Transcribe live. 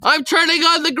I'm turning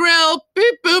on the grill.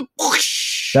 Beep boop.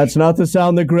 Whoosh. That's not the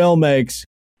sound the grill makes.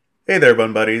 Hey there,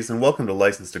 Bun Buddies, and welcome to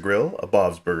License to Grill, a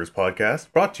Bob's Burgers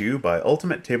podcast, brought to you by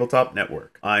Ultimate Tabletop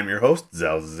Network. I'm your host,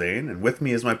 Zal Zane, and with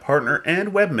me is my partner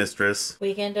and web mistress,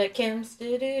 Weekend at Kim's,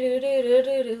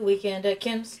 do-do-do-do-do-do-do, Weekend at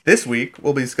Kim's. This week,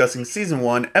 we'll be discussing Season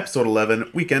 1, Episode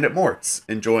 11, Weekend at Mort's,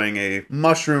 enjoying a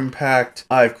mushroom-packed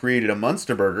I've created a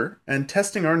Munster burger, and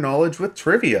testing our knowledge with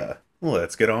trivia.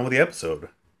 Let's get on with the episode.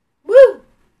 Woo!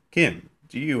 Kim,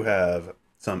 do you have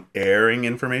some airing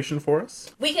information for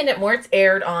us? Weekend at Mort's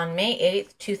aired on May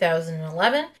 8th,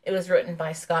 2011. It was written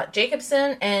by Scott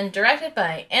Jacobson and directed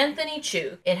by Anthony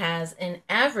Chu. It has an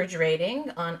average rating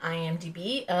on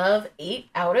IMDb of 8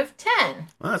 out of 10.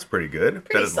 Well, that's pretty good.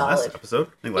 Pretty Better than last solid. episode.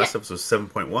 I think last episode was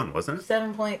 7.1, wasn't it?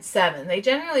 7.7. They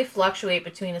generally fluctuate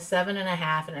between a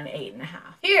 7.5 and an 8.5.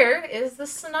 Here is the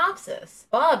synopsis.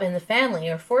 Bob and the family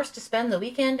are forced to spend the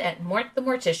weekend at Mort the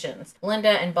Mortician's. Linda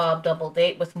and Bob double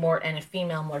date with Mort and a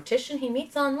female mortician he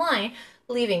meets online,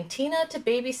 leaving Tina to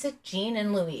babysit Jean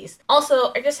and Louise.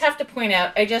 Also, I just have to point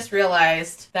out, I just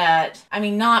realized that, I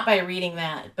mean, not by reading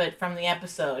that, but from the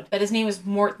episode, that his name is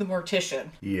Mort the Mortician.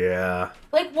 Yeah.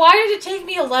 Like, why did it take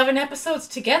me 11 episodes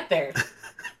to get there?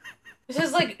 This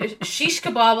is like shish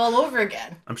kebab all over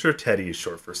again. I'm sure Teddy is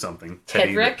short for something.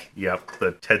 Tedrick? Yep,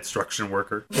 the Ted Struction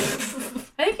worker.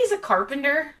 I think he's a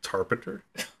carpenter. Tarpenter?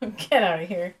 Get out of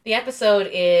here. The episode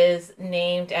is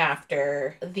named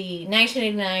after the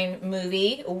 1989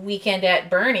 movie Weekend at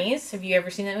Bernie's. Have you ever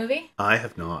seen that movie? I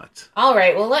have not. All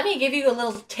right, well, let me give you a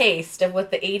little taste of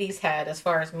what the 80s had as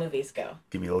far as movies go.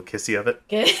 Give me a little kissy of it.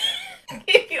 Give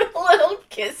you a little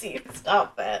kissy.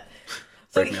 Stop that.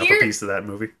 So Break me up a piece of that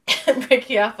movie. break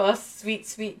you off a sweet,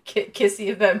 sweet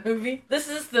kissy of that movie. This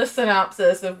is the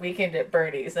synopsis of Weekend at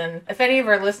Bernie's. And if any of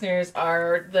our listeners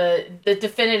are the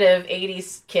definitive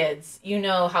 80s kids, you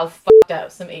know how fucked up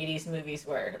some 80s movies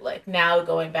were. Like, now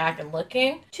going back and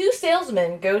looking. Two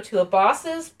salesmen go to a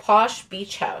boss's posh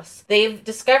beach house. They've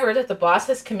discovered that the boss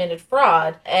has committed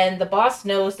fraud, and the boss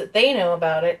knows that they know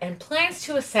about it and plans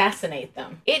to assassinate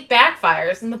them. It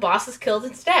backfires, and the boss is killed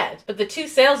instead. But the two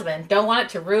salesmen don't want it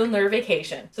to ruin their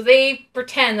vacation. So they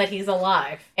pretend that he's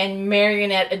alive and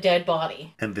marionette a dead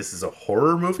body. And this is a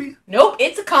horror movie? Nope,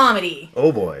 it's a comedy.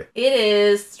 Oh boy. It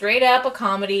is straight up a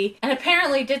comedy, and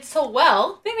apparently did so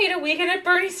well, they made a Weekend at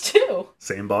Bernie's too.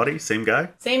 Same body? Same guy?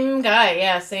 Same guy,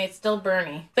 yeah, it's still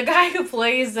Bernie. The guy who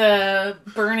plays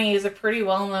Bernie is a pretty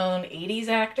well-known 80s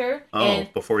actor. Oh,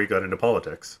 And before he got into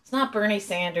politics. it's not Bernie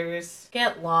Sanders.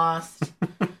 Get lost.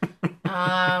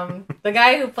 The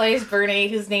guy who plays Bernie,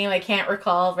 whose name I can't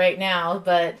recall right now,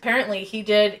 but apparently he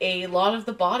did a lot of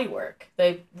the body work.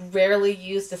 They rarely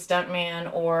used a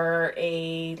stuntman or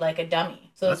a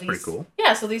dummy. So That's pretty cool.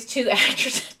 Yeah, so these two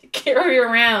actors had to carry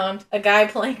around a guy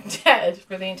playing dead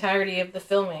for the entirety of the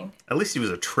filming. At least he was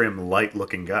a trim,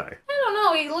 light-looking guy. I don't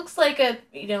know, he looks like a,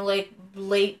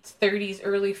 late 30s,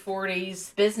 early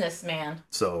 40s businessman.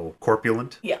 So,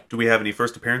 corpulent? Yeah. Do we have any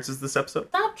first appearances this episode?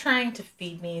 Stop trying to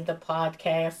feed me the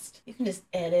podcast. You can just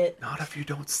edit. Not if you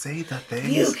don't say the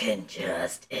things. You can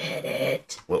just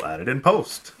edit. We'll add it in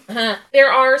post.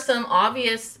 There are some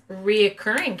obvious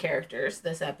reoccurring characters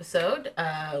this episode.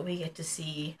 We get to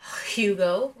see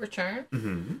Hugo return.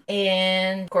 Mm-hmm.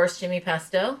 And, of course, Jimmy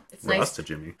Pesto. It's Rasta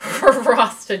Jimmy.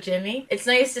 Rasta Jimmy. It's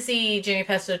nice to see Jimmy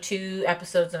Pesto 2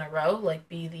 episodes in a row,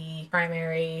 be the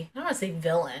primary, I don't want to say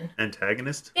villain.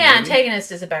 Antagonist? Yeah, maybe?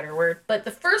 antagonist is a better word. But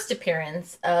the first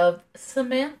appearance of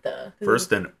Samantha.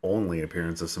 First and only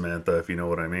appearance of Samantha, if you know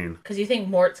what I mean. Because you think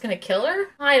Mort's going to kill her?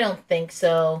 I don't think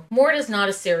so. Mort is not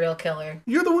a serial killer.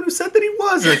 You're the one who said that he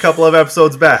was a couple of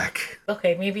episodes back.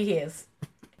 Okay, maybe he is.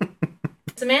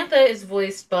 Samantha is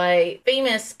voiced by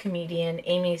famous comedian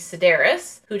Amy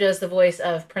Sedaris, who does the voice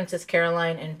of Princess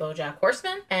Caroline in BoJack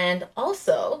Horseman, and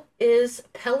also is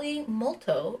Peli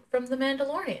Molto from The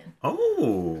Mandalorian.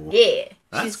 Oh. Yeah.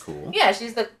 That's cool. Yeah,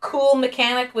 she's the cool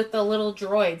mechanic with the little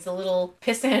droids, the little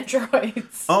pissant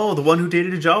droids. Oh, the one who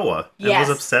dated a Jawa and Yes.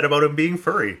 was upset about him being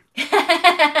furry.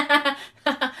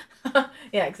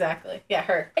 Yeah, exactly. Yeah,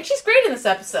 her. And she's great in this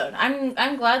episode.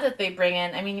 I'm glad that they bring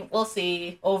in, I mean, we'll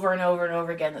see over and over and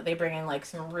over again that they bring in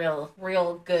some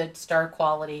real good star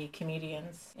quality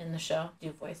comedians in the show,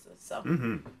 do voices.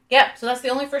 So yeah, so that's the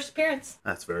only first appearance.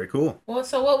 That's very cool. Well,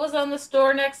 so what was on the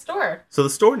store next door? So the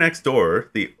store next door,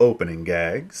 the opening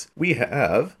gags, we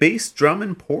have Bass Drum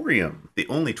Emporium, the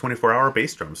only 24-hour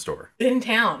bass drum store. In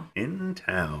town. In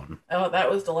town. Oh,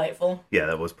 that was delightful. Yeah,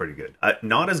 that was pretty good.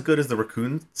 Not as good as the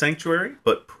Raccoon Sanctuary,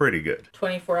 but pretty good.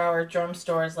 24-hour drum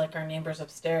stores like our neighbors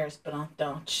upstairs, but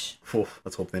don't. Oof,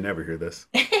 let's hope they never hear this.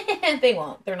 They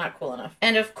won't. They're not cool enough.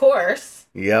 And of course...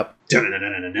 Yep.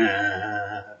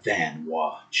 Van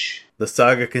Watch. The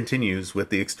saga continues with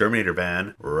the exterminator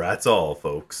van. That's all,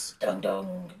 folks. Dung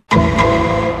dung.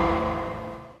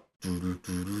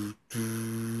 Is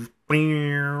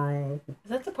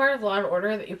that the part of Law and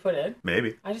Order that you put in?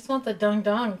 Maybe. I just want the dung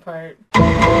dung part.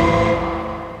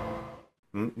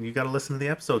 You gotta listen to the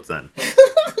episodes then.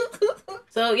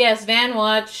 So yes, Van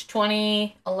Watch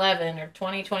 2011 or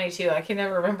 2022. I can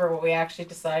never remember what we actually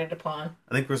decided upon.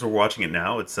 I think because we're watching it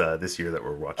now, it's this year that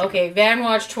we're watching Okay, it. Van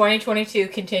Watch 2022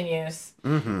 continues.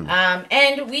 Mm-hmm.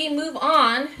 And we move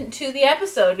on to the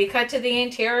episode. We cut to the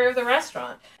interior of the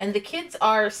restaurant. And the kids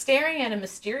are staring at a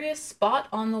mysterious spot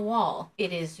on the wall.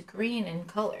 It is green in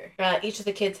color. Each of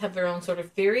the kids have their own sort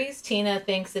of theories. Tina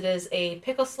thinks it is a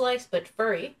pickle slice, but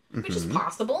furry, which is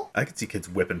possible. I could see kids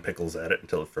whipping pickles at it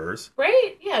until it furs.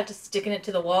 Right? Yeah, just sticking it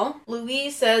to the wall.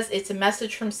 Louise says it's a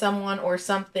message from someone or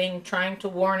something trying to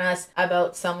warn us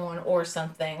about someone or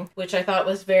something, which I thought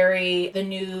was very the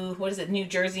new, New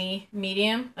Jersey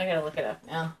medium? I gotta look it up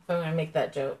now if I'm gonna make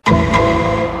that joke.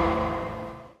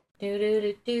 Do do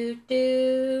do do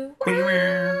do.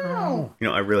 Wow. You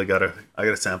know, I gotta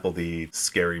sample the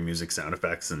scary music sound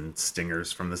effects and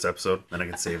stingers from this episode. Then I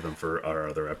can save them for our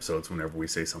other episodes whenever we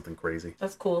say something crazy.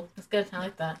 That's cool. That's good. I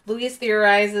like that. Louise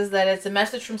theorizes that it's a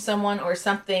message from someone or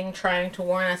something trying to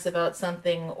warn us about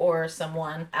something or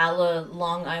someone, a la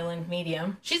Long Island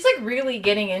Medium. She's like really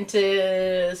getting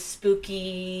into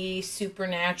spooky,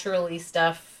 supernaturally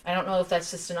stuff. I don't know if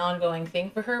that's just an ongoing thing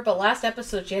for her, but last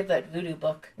episode she had that voodoo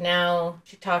book. Now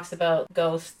she talks about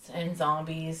ghosts and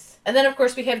zombies. And then, of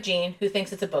course, we have Jean, who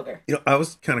thinks it's a booger. You know, I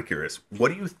was kind of curious. What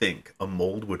do you think a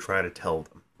mold would try to tell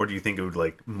them? Or do you think it would,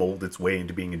 like, mold its way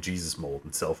into being a Jesus mold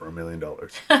and sell for $1 million?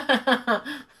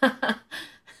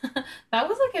 That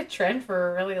was like a trend for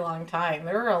a really long time.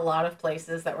 There were a lot of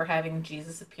places that were having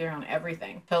Jesus appear on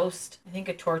everything. Toast, I think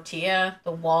a tortilla,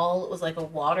 the wall, it was like a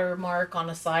watermark on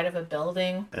the side of a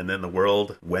building. And then the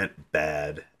world went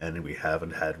bad, and we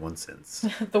haven't had one since.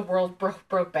 The world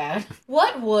broke bad.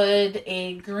 What would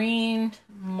a green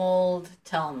mold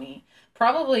tell me?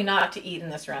 Probably not to eat in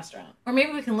this restaurant. Or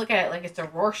maybe we can look at it like it's a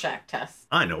Rorschach test.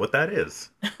 I know what that is.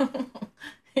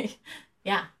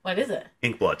 Yeah, what is it?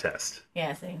 Ink blot test. Yeah,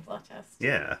 it's an ink blot test.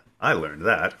 Yeah, I learned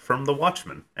that from The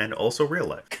Watchmen, and also real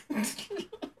life.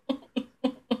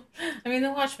 I mean,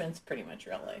 The Watchmen's pretty much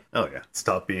real life. Oh yeah,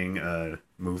 stopped being a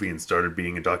movie and started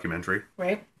being a documentary.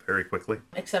 Right? Very quickly.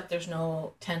 Except there's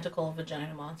no tentacle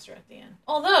vagina monster at the end.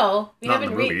 Although, we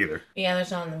haven't Not in the movie either. Yeah, there's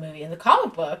not in the movie. In the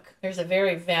comic book, there's a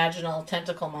very vaginal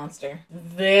tentacle monster.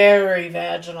 Very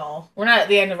vaginal. We're not at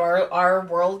the end of our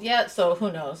world yet, so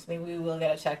who knows? Maybe we will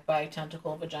get attacked by a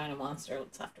tentacle vagina monster.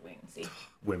 Let's have to wait and see.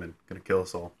 Women. Gonna kill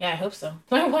us all. Yeah, I hope so.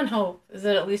 My one hope is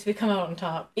that at least we come out on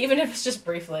top. Even if it's just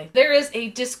briefly. There is a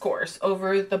discourse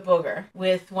over the booger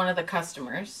with one of the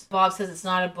customers. Bob says it's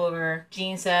not a booger.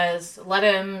 Jean says,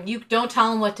 you don't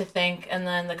tell him what to think. And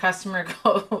then the customer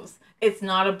goes, it's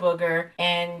not a booger.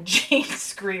 And Jean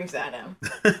screams at him.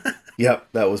 Yep,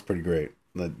 that was pretty great.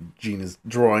 Gene is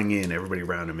drawing in everybody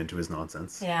around him into his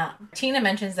nonsense. Yeah. Tina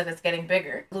mentions that it's getting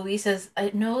bigger. Louise says,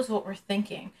 it knows what we're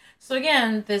thinking. So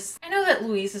again, I know that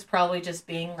Louise is probably just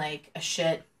being like a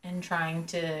shit and trying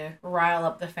to rile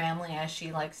up the family as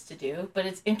she likes to do. But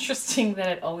it's interesting that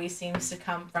it always seems to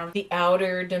come from the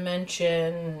outer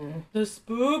dimension. The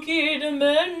spooky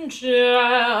dimension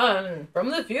from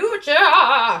the future.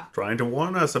 Trying to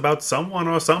warn us about someone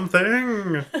or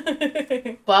something.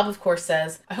 Bob, of course,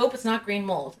 says, I hope it's not green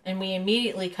mold. And we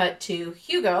immediately cut to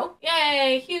Hugo.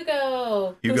 Yay,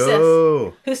 Hugo!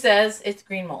 Hugo! Who says it's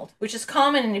green mold, which is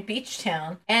common in a beach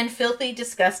town and filthy,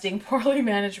 disgusting, poorly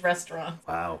managed restaurants.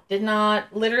 Wow. Did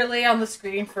not, literally on the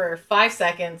screen for 5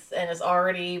 seconds and is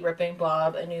already ripping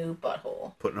Bob a new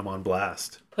butthole. Putting him on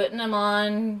blast. Putting him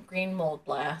on green mold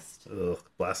blast. Ugh,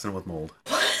 blasting him with mold.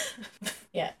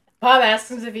 Yeah. Bob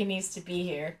asks him if he needs to be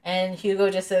here, and Hugo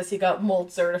just says he got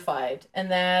mold certified,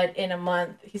 and that in a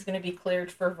month he's going to be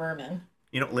cleared for vermin.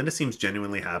 You know, Linda seems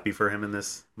genuinely happy for him in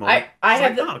this moment.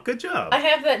 Oh, good job. I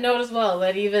have that note as well,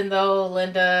 that even though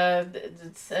Linda,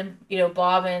 and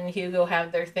Bob and Hugo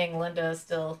have their thing, Linda is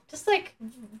still just like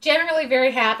generally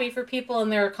very happy for people and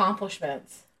their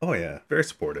accomplishments. Oh yeah, very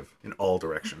supportive in all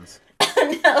directions.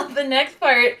 Now the next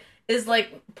part is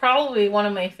like probably one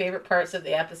of my favorite parts of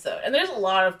the episode. And there's a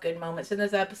lot of good moments in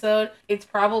this episode. It's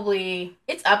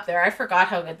up there. I forgot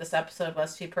how good this episode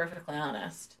was, to be perfectly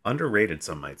honest. Underrated,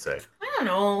 some might say. I don't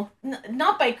know.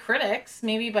 Not by critics,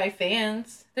 maybe by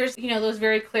fans. There's, those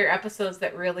very clear episodes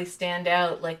that really stand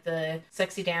out, like the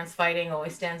sexy dance fighting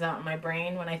always stands out in my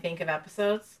brain when I think of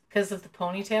episodes. Because of the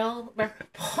ponytail.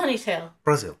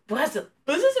 Brazil.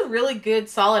 This is a really good,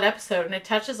 solid episode, and it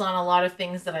touches on a lot of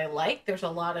things that I like. There's a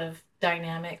lot of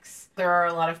dynamics. There are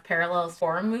a lot of parallels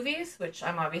forum movies, which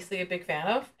I'm obviously a big fan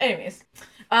of. Anyways.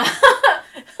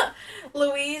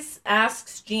 Louise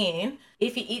asks Jean,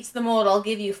 if he eats the mold, I'll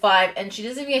give you 5. And she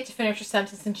doesn't even get to finish her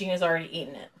sentence, and Jean has already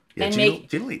eaten it. Yeah, Jean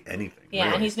will eat anything. Yeah,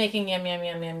 really. And he's making yum, yum,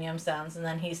 yum, yum, yum sounds. And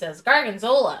then he says,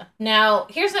 Gargonzola. Now,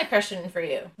 here's my question for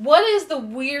you. What is the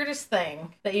weirdest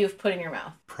thing that you've put in your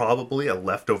mouth? Probably a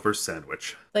leftover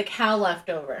sandwich. Like, how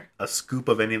leftover? A scoop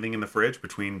of anything in the fridge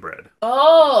between bread.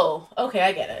 Oh, okay,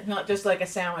 I get it. Not just like a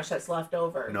sandwich that's left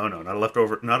over. No, not a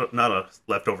leftover, not a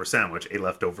leftover sandwich, a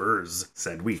leftovers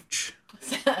sandwich.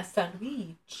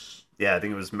 Sandwich. Yeah, I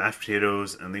think it was mashed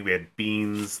potatoes, and I think we had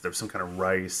beans, there was some kind of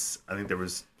rice, I think there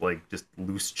was, just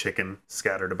loose chicken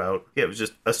scattered about. Yeah, it was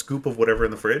just a scoop of whatever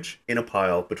in the fridge, in a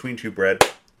pile, between 2 bread.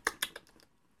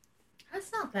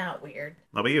 That's not that weird.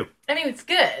 How about you? I mean, it's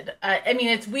good. I mean,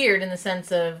 it's weird in the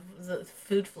sense of the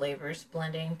food flavors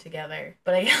blending together.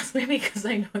 But I guess maybe because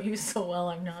I know you so well,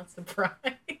 I'm not surprised.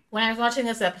 When I was watching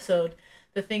this episode,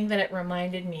 the thing that it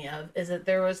reminded me of is that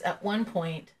there was, at one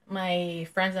point, my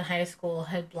friends in high school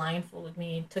had blindfolded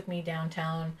me, took me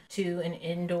downtown to an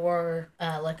indoor,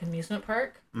 amusement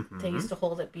park. Mm-hmm. They used to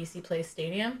hold at BC Place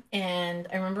Stadium. And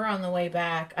I remember on the way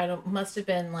back, must have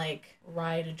been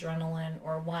ride adrenaline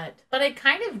or what. But I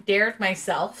kind of dared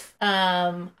myself.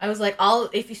 I was like,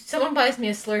 if someone buys me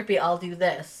a Slurpee, I'll do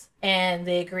this. And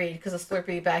they agreed, because a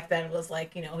Slurpee back then was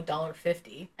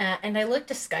 $1.50. And I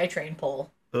licked a SkyTrain pole.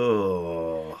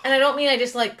 Oh. And I don't mean I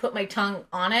just put my tongue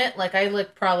on it. I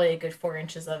licked probably a good 4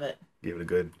 inches of it. Gave it a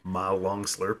good mile-long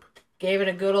slurp. Gave it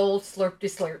a good old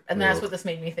slurp-de-slurp. And that's what this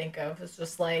made me think of. It's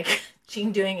just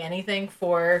Jean doing anything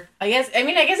for... I guess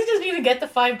it doesn't even get the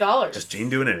 $5. Just Jean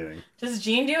doing anything. Just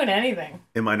Jean doing anything.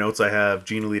 In my notes I have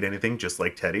Jean will eat anything, just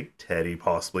like Teddy. Teddy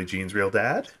possibly Jean's real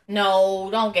dad. No,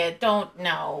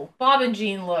 no. Bob and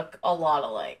Jean look a lot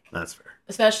alike. That's fair.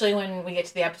 Especially when we get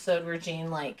to the episode where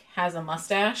Jean, has a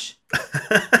mustache.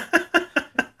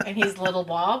 And he's little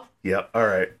Bob. Yep. All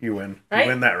right. You win. Right?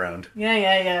 You win that round.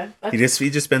 Yeah. He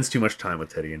just spends too much time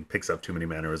with Teddy and picks up too many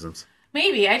mannerisms.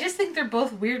 Maybe. I just think they're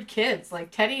both weird kids.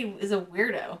 Teddy is a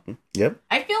weirdo. Yep.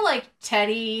 I feel like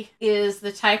Teddy is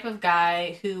the type of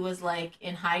guy who was,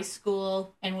 in high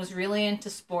school and was really into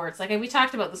sports. We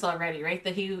talked about this already, right?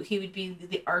 That he would be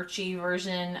the Archie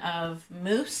version of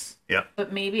Moose. Yeah.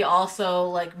 But maybe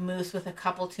also, Moose with a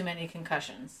couple too many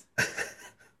concussions.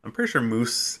 I'm pretty sure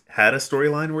Moose had a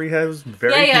storyline where he was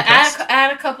very concussed.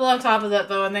 Add a couple on top of that,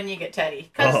 though, and then you get Teddy.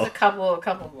 Because a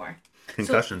couple more.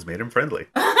 Concussions made him friendly.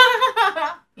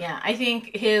 Yeah, I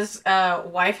think his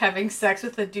wife having sex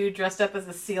with a dude dressed up as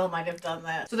a seal might have done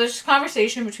that. So there's this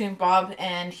conversation between Bob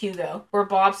and Hugo, where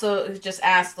Bob just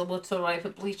asked, so do I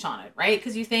put bleach on it, right?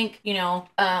 Because you think,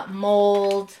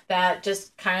 mold, that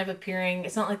just kind of appearing,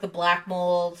 it's not like the black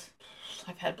mold.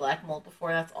 I've had black mold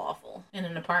before. That's awful. In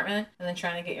an apartment, and then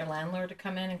trying to get your landlord to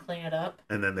come in and clean it up.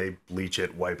 And then they bleach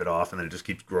it, wipe it off, and then it just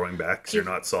keeps growing back because you're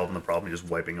not solving the problem. You're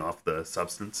just wiping off the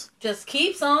substance. Just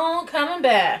keeps on coming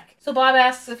back. So Bob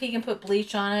asks if he can put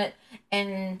bleach on it,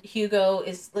 and Hugo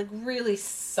is really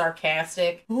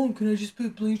sarcastic. Oh, can I just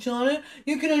put bleach on it?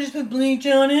 Can I just put bleach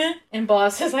on it? And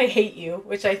Bob says, I hate you,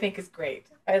 which I think is great.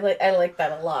 I like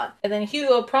that a lot. And then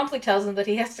Hugo promptly tells him that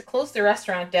he has to close the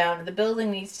restaurant down and the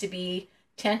building needs to be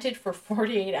tented for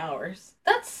 48 hours.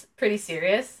 That's pretty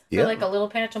serious for a little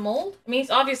patch of mold. I mean, it's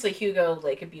obviously Hugo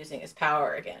abusing his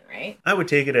power again, right? I would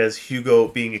take it as Hugo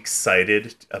being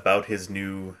excited about his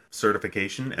new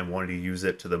certification and wanting to use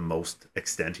it to the most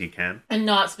extent he can. And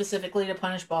not specifically to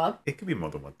punish Bob? It could be more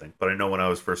than one thing. But I know when I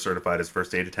was first certified as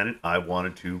first aid attendant, I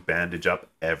wanted to bandage up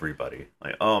everybody.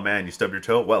 Oh man, you stubbed your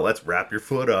toe? Well, let's wrap your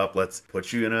foot up. Let's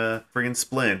put you in a friggin'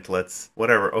 splint.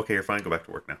 Whatever. Okay, you're fine. Go back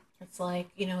to work now. It's when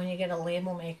you get a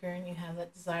label maker and you have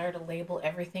that desire to label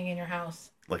everything in your house.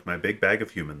 Like my big bag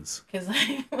of humans. Because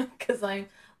I'm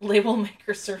label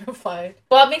maker certified.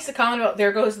 Bob makes a comment about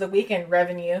there goes the weekend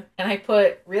revenue. And I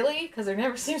put, really? Because there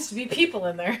never seems to be people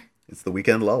in there. It's the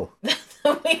weekend lull.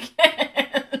 The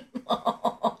weekend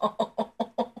lull.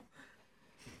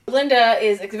 Linda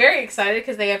is very excited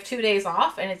because they have 2 days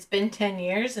off and it's been 10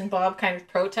 years. And Bob kind of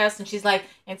protests and she's like,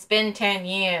 it's been 10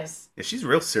 years. Yeah, she's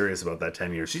real serious about that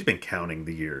 10 years. She's been counting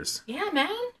the years. Yeah, man.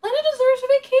 Linda deserves a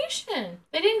vacation.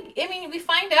 They didn't, I mean, we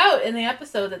find out in the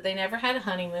episode that they never had a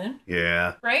honeymoon.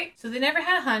 Yeah. Right? So they never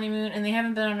had a honeymoon and they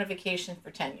haven't been on a vacation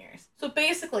for 10 years. So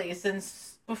basically,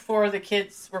 since before the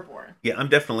kids were born. Yeah, I'm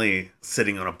definitely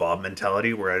sitting on a Bob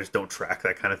mentality where I just don't track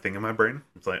that kind of thing in my brain.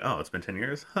 It's like, oh, it's been 10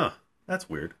 years? Huh. That's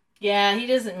weird. Yeah, he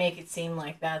doesn't make it seem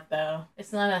like that, though.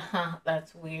 It's not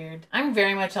that's weird. I'm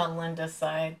very much on Linda's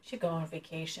side. Should go on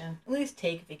vacation. At least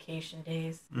take vacation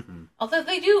days. Mm-hmm. Although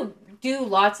they do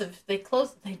lots of, they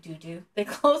close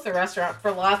the restaurant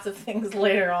for lots of things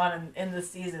later on in the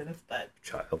seasons, but.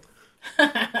 Child.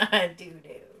 do.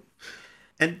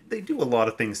 And they do a lot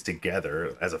of things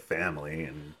together as a family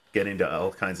and get into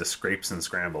all kinds of scrapes and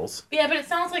scrambles. Yeah, but it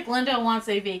sounds like Linda wants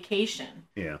a vacation.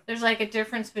 Yeah. There's like a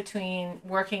difference between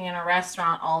working in a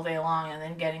restaurant all day long and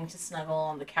then getting to snuggle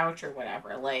on the couch or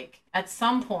whatever. Like, at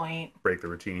some point... Break the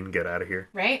routine, get out of here.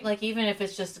 Right? Like, even if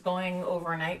it's just going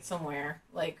overnight somewhere,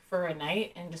 like, for a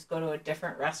night and just go to a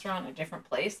different restaurant, a different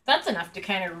place, that's enough to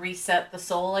kind of reset the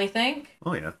soul, I think.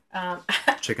 Oh, yeah.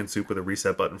 Chicken soup with a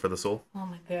reset button for the soul. Oh,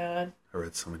 my God. I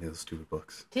read so many of those stupid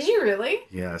books. Did you really?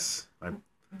 Yes.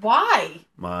 Why?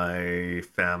 My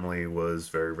family was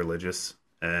very religious,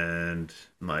 and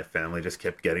my family just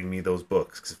kept getting me those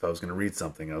books, because if I was going to read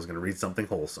something, I was going to read something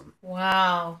wholesome.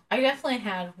 Wow. I definitely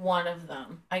had one of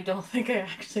them. I don't think I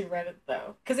actually read it,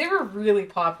 though. Because they were really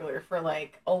popular for,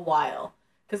 like, a while.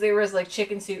 Because there was, like,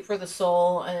 chicken soup for the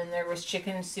soul, and then there was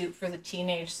chicken soup for the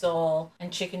teenage soul,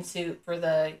 and chicken soup for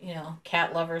the,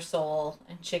 cat lover soul,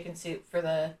 and chicken soup for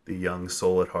the young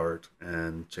soul at heart,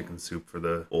 and chicken soup for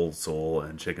the old soul,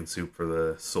 and chicken soup for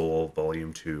the soul,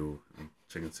 volume 2, and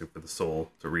chicken soup for the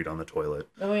soul to read on the toilet.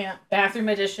 Oh, yeah. Bathroom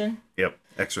edition. Yep.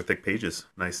 Extra thick pages.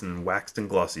 Nice and waxed and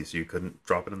glossy, so you couldn't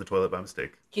drop it in the toilet by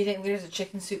mistake. Do you think there's a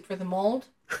chicken soup for the mold?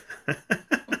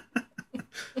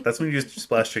 That's when you just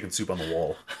splash chicken soup on the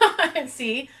wall.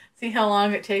 See how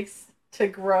long it takes to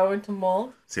grow into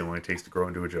mold? See how long it takes to grow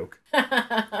into a joke.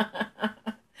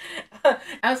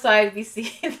 Outside, we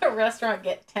see the restaurant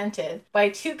get tented by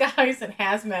two guys in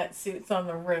hazmat suits on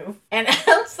the roof. And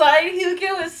outside,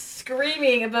 Hugo is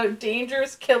screaming about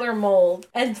dangerous killer mold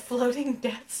and floating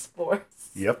death spores.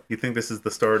 Yep. You think this is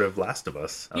the start of Last of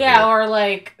Us? Yeah, or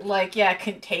like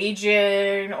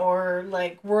Contagion, or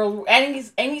like world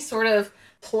any sort of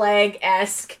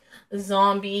plague-esque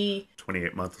zombie.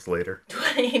 28 months later.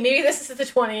 Maybe this is the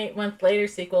 28-month later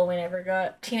sequel we never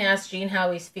got. Tina asks Gene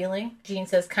how he's feeling. Gene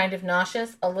says kind of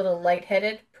nauseous, a little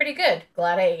lightheaded. Pretty good.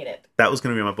 Glad I ate it. That was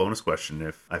going to be my bonus question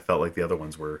if I felt like the other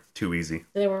ones were too easy.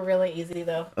 They were really easy,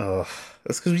 though. Oh,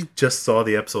 that's because we just saw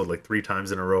the episode like 3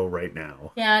 times in a row right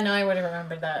now. Yeah, no, I would have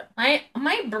remembered that.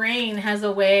 My brain has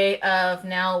a way of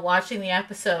now watching the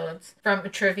episodes from a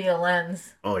trivia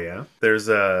lens. Oh, yeah? There's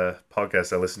a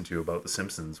podcast I listen to about The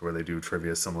Simpsons where they do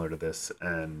trivia similar to this,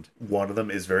 and one of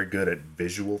them is very good at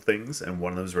visual things, and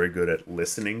one of them is very good at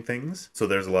listening things. So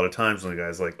there's a lot of times when the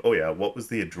guy's like, oh, yeah, what was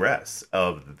the address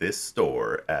of this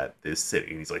store at this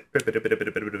city? And he's like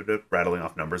rattling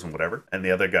off numbers and whatever, and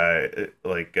the other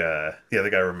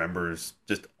guy remembers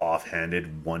just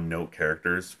offhanded one-note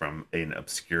characters from an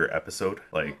obscure episode,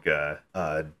 like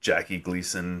Jackie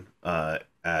Gleason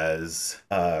as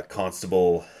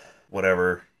Constable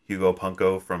whatever Hugo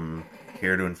Punko from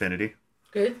Here to Infinity.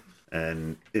 Good.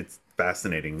 And it's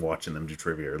fascinating watching them do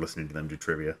trivia or listening to them do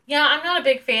trivia. Yeah, I'm not a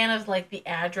big fan of like the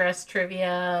address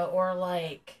trivia, or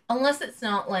like, unless it's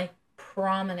not like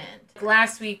prominent.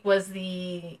 Last week was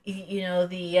the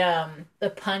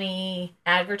punny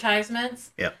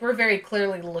advertisements. Yeah. We're very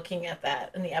clearly looking at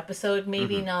that in the episode.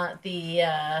 Maybe not the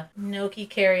Noki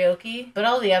karaoke, but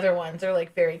all the other ones are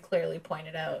like very clearly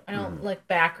pointed out. I don't like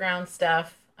background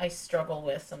stuff. I struggle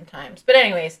with sometimes. But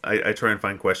anyways. I try and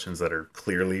find questions that are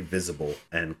clearly visible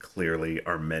and clearly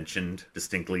are mentioned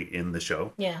distinctly in the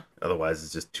show. Yeah. Otherwise,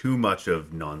 it's just too much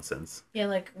of nonsense. Yeah,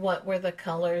 like what were the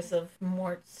colors of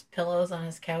Mort's pillows on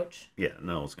his couch? Yeah,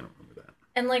 no one's going to remember that.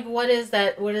 And like, what is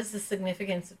that? What is the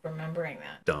significance of remembering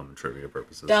that? Dumb trivia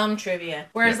purposes. Dumb trivia.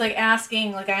 Whereas like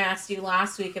asking, like I asked you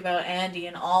last week about Andy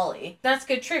and Ollie, that's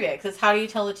good trivia, because how do you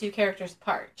tell the two characters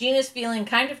apart? Gene is feeling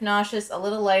kind of nauseous, a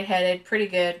little lightheaded, pretty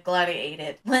good, glad I ate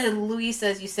it. Louis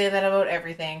says you say that about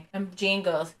everything. And Gene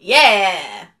goes,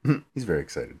 yeah! He's very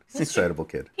excited. He's an excitable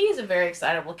kid. He's a very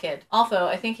excitable kid. Also,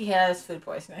 I think he has food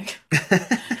poisoning.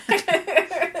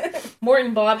 Mort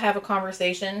and Bob have a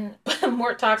conversation.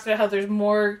 Mort talks about how there's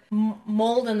more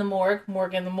mold in the morgue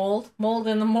in the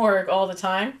morgue all the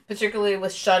time, particularly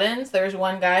with shut-ins. There's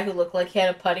one guy who looked like he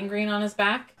had a putting green on his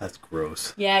back. That's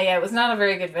gross. Yeah, it was not a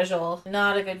very good visual.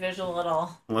 Not a good visual at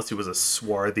all. Unless he was a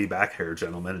swarthy back hair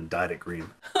gentleman and dyed it green.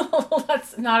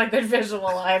 That's not a good visual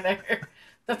either.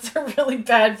 That's a really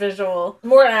bad visual.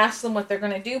 Mort asks them what they're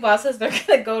going to do. Bob says they're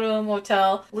going to go to a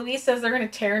motel. Louise says they're going to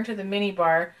tear into the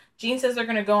minibar. Jean says they're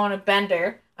going to go on a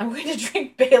bender. I'm going to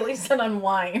drink Bailey's and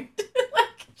unwind.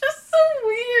 Just so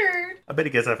weird. I bet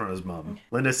he gets that from his mom.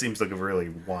 Linda seems like a really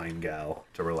wine gal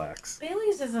to relax.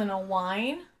 Bailey's isn't a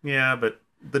wine. Yeah, but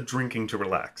the drinking to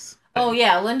relax. Oh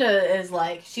yeah, Linda is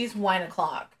like, she's wine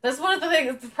o'clock. That's one of the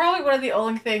things, probably one of the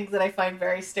only things that I find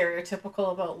very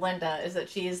stereotypical about Linda is that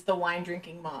she is the wine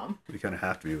drinking mom. You kind of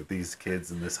have to be with these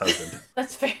kids and this husband.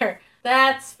 That's fair.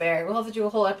 That's fair. We'll have to do a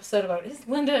whole episode about, is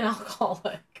Linda an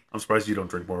alcoholic? I'm surprised you don't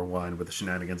drink more wine with the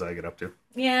shenanigans I get up to.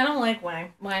 Yeah, I don't like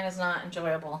wine. Wine is not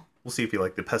enjoyable. We'll see if you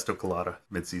like the pesto colada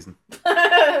mid-season.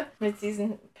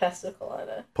 Mid-season pesto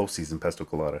colada. Post-season pesto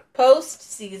colada.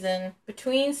 Post-season,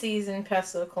 between-season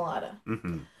pesto colada.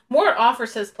 Mm-hmm. Mort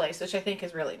offers his place, which I think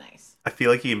is really nice. I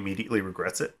feel like he immediately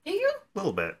regrets it. Do you? A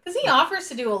little bit. Because he offers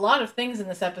to do a lot of things in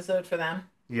this episode for them.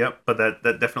 Yep, but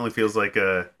that definitely feels like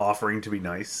offering to be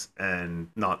nice and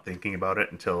not thinking about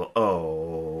it until,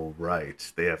 oh,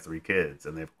 right, they have 3 kids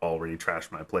and they've already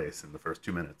trashed my place in the first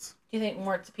 2 minutes. Do you think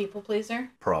Mort's a people pleaser?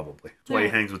 Probably. That's why he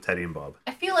hangs with Teddy and Bob.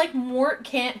 I feel like Mort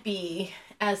can't be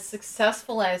as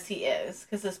successful as he is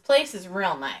because his place is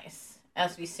real nice,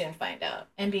 as we soon find out,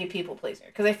 and be a people pleaser.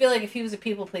 Because I feel like if he was a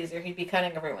people pleaser, he'd be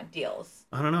cutting everyone deals.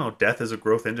 I don't know. Death is a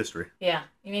growth industry. Yeah,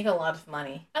 you make a lot of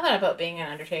money. I thought about being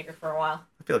an undertaker for a while.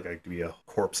 I feel like I could be a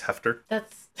corpse hefter.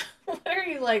 That's... What are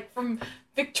you, like, from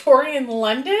Victorian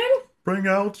London? Bring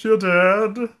out your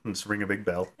dad. And just ring a big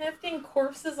bell. Hefting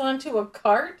corpses onto a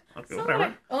cart? Okay,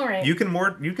 whatever. All right. You can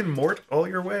mort all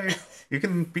your way. You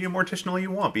can be a mortician all you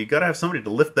want, but you gotta have somebody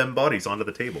to lift them bodies onto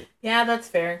the table. Yeah, that's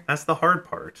fair. That's the hard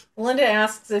part. Linda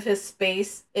asks if his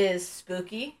space is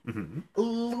spooky. Mm-hmm.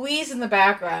 Louise in the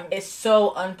background is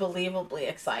so unbelievably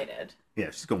excited. Yeah,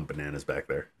 she's going bananas back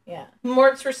there. Yeah.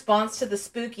 Mort's response to the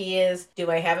spooky is, do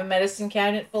I have a medicine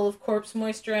cabinet full of corpse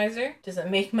moisturizer? Does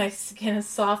it make my skin as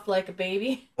soft like a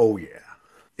baby? Oh, yeah.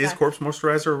 Is corpse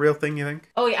moisturizer a real thing, you think?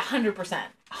 Oh, yeah, 100%.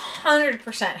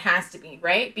 100% has to be,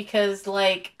 right? Because,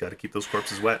 like... Gotta keep those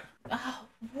corpses wet. Oh,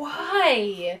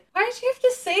 why? Why did you have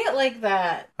to say it like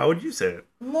that? How would you say it?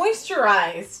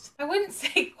 Moisturized. I wouldn't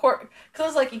say corpse... Because I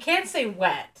was like, you can't say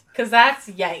wet. Because that's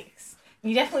yikes.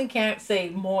 You definitely can't say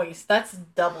moist. That's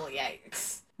double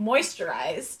yikes.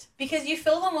 Moisturized. Because you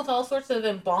fill them with all sorts of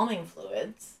embalming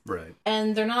fluids. Right.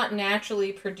 And they're not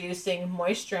naturally producing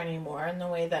moisture anymore in the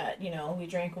way that, we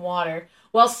drink water.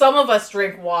 Well, some of us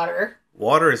drink water.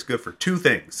 Water is good for 2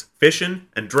 things. Fishing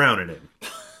and drowning in.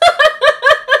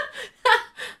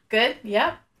 Good.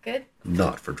 Yep. Good.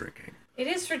 Not for drinking. It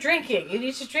is for drinking. You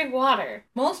need to drink water.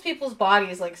 Most people's body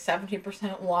is like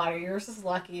 70% water. Yours is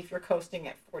lucky if you're coasting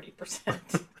at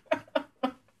 40%.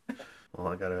 Well,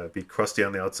 I gotta be crusty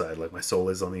on the outside like my soul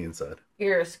is on the inside.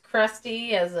 You're as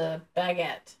crusty as a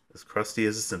baguette. As crusty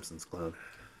as a Simpsons clown.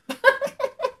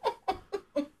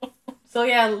 So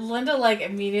yeah, Linda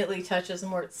immediately touches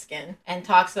Mort's skin and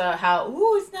talks about how,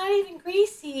 ooh, it's not even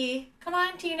greasy. Come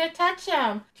on, Tina, touch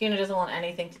him. Tina doesn't want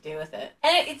anything to do with it.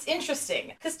 And it's interesting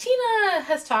because Tina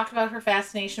has talked about her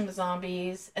fascination with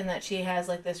zombies and that she has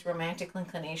this romantic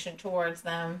inclination towards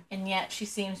them. And yet she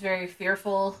seems very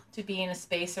fearful to be in a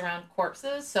space around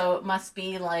corpses. So it must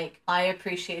be I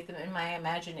appreciate them in my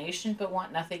imagination, but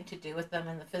want nothing to do with them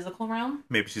in the physical realm.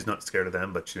 Maybe she's not scared of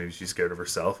them, but maybe she's scared of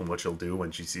herself and what she'll do when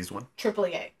she sees one. Triple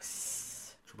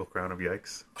yikes. Triple crown of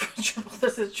yikes.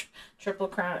 This is triple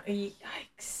crown.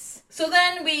 Yikes. So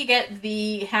then we get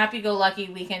the happy-go-lucky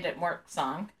Weekend at Mort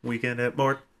song. Weekend at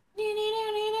Mort.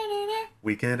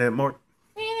 Weekend at Mort.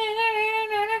 Weekend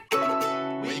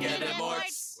at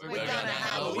Mort's. We're gonna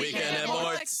have a weekend at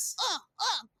Mort's.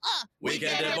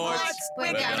 Weekend at Mort's.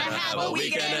 We're gonna have a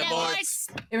weekend at Mort's.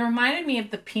 It reminded me of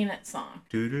the Peanut song.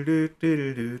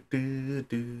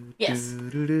 Yes.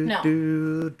 No.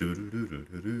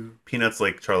 Peanuts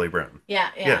like Charlie Brown.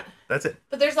 Yeah. That's it.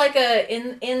 But there's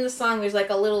in the song there's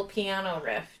a little piano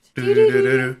riff.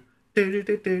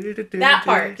 That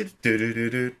part.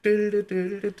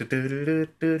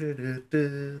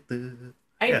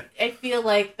 I feel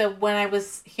like when I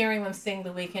was hearing them sing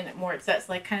The Weekend at Mort's, that's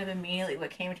kind of immediately what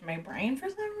came to my brain for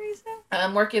some reason.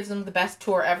 Mort gives them the best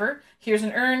tour ever. Here's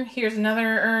an urn, here's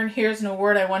another urn, here's an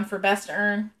award I won for best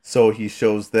urn. So he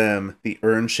shows them the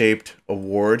urn-shaped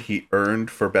award he earned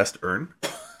for best urn?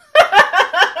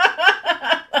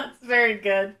 That's very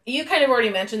good. You kind of already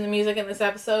mentioned the music in this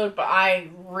episode, but I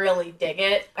really dig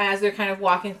it. As they're kind of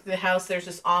walking through the house, there's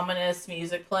this ominous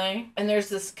music playing, and there's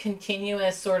this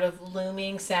continuous sort of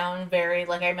looming sound, very,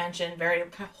 like I mentioned, very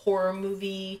horror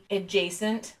movie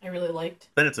adjacent. I really liked.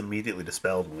 Then it's immediately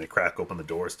dispelled when they crack open the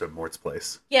doors to Mort's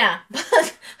place. Yeah,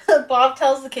 but Bob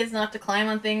tells the kids not to climb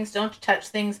on things, don't touch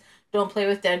things, don't play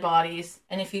with dead bodies.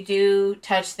 And if you do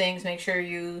touch things, make sure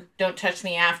you don't touch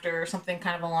me after, or something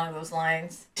kind of along those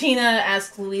lines. Tina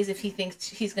asks Louise if he thinks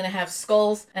he's going to have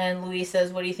skulls. And Louise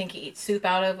says, what do you think he eats soup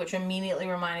out of? Which immediately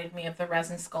reminded me of the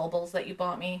resin skull bowls that you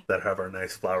bought me. That have our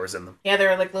nice flowers in them. Yeah,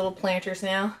 they're like little planters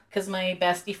now. Because my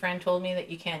bestie friend told me that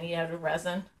you can't eat out of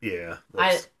resin. Yeah.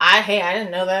 I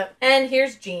didn't know that. And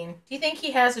here's Gene. Do you think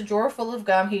he has a drawer full of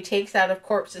gum he takes out of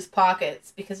corpses'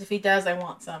 pockets? Because if he does, I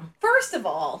want some. First of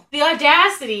all, the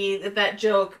audacity that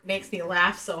joke makes me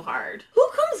laugh so hard. Who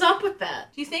comes up with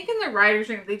that? Do you think in the writer's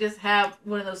room they just have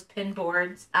one of those pin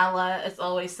boards, a la It's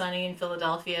Always Sunny in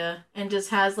Philadelphia, and just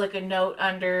has like a note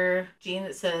under Gene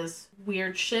that says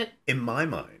weird shit? In my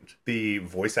mind, the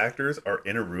voice actors are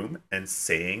in a room and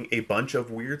saying a bunch of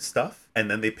weird stuff,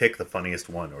 and then they pick the funniest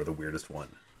one or the weirdest one.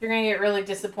 You're going to get really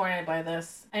disappointed by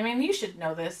this. I mean, you should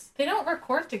know this. They don't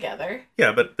record together.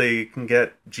 Yeah, but they can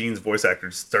get Gene's voice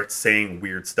actor to start saying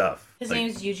weird stuff. His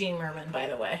name's Eugene Merman, by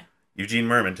the way. Eugene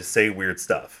Merman to say weird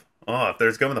stuff. Oh, if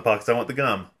there's gum in the pockets, I want the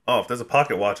gum. Oh, if there's a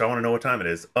pocket watch, I want to know what time it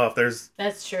is. Oh, if there's...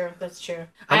 That's true.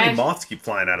 How many moths keep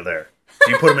flying out of there?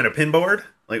 Do you put them in a pin board?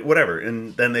 Like, whatever.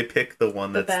 And then they pick the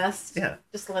one that's... The best? Yeah.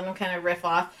 Just let him kind of riff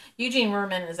off. Eugene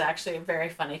Merman is actually a very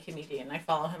funny comedian. I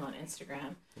follow him on Instagram.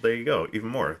 Well, there you go. Even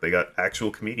more. They got actual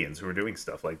comedians who are doing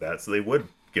stuff like that, so they would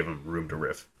give them room to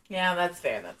riff. Yeah, that's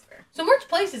fair. So Mort's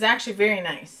place is actually very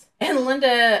nice. And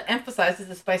Linda emphasizes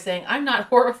this by saying, I'm not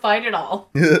horrified at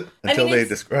all. Until they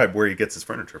describe where he gets his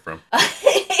furniture from.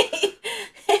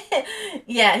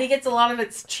 Yeah, he gets a lot of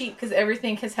it's cheap because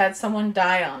everything has had someone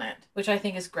die on it, which I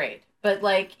think is great. But,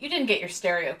 like, you didn't get your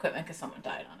stereo equipment because someone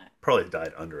died on it. Probably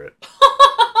died under it.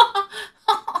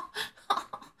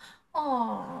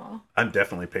 Aww. I'm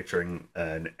definitely picturing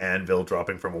an anvil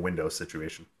dropping from a window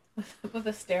situation. With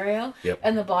a stereo? Yep.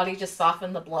 And the body just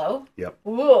softened the blow? Yep.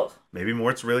 Ooh. Maybe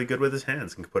Mort's really good with his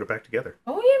hands and can put it back together.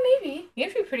 Oh, yeah, maybe. You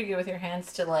have to be pretty good with your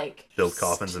hands to, like... Build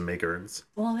coffins and make urns.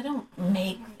 Well, they don't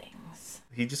make things.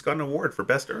 He just got an award for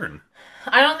best urn.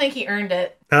 I don't think he earned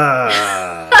it.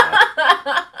 Ah.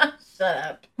 Shut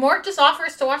up. Mort just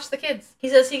offers to watch the kids. He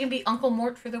says he can be Uncle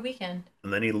Mort for the weekend.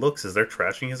 And then he looks as they're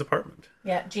trashing his apartment.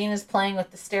 Yeah, Gene is playing with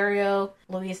the stereo,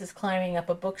 Louise is climbing up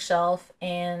a bookshelf,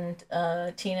 and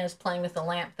Tina is playing with a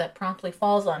lamp that promptly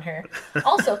falls on her.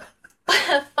 Also,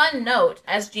 a fun note,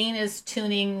 as Gene is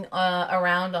tuning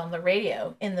around on the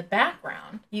radio, in the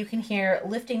background, you can hear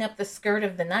Lifting Up the Skirt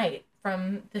of the Night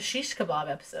from the Shish Kebab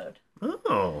episode.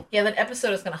 Oh. Yeah, that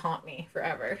episode is going to haunt me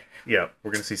forever. Yeah, we're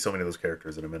going to see so many of those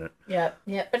characters in a minute. Yeah,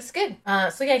 but it's good.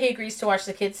 So yeah, he agrees to watch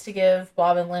the kids to give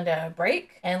Bob and Linda a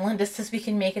break. And Linda says we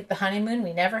can make it the honeymoon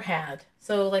we never had.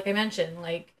 So like I mentioned,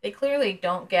 like they clearly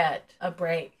don't get a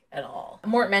break at all.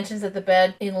 Mort mentions that the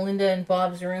bed in Linda and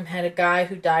Bob's room had a guy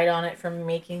who died on it from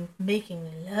making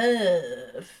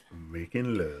love.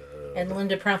 Making love. And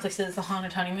Linda promptly says it's a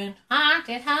haunted honeymoon.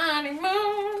 Haunted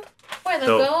honeymoon, where the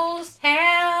ghosts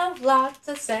have lots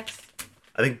of sex.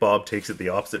 I think Bob takes it the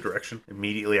opposite direction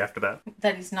immediately after that.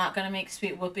 That he's not going to make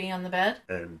sweet whoopee on the bed?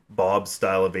 And Bob's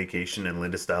style of vacation and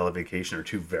Linda's style of vacation are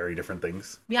two very different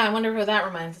things. Yeah, I wonder what that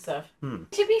reminds us of.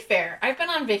 To be fair, I've been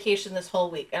on vacation this whole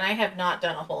week, and I have not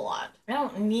done a whole lot. I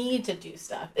don't need to do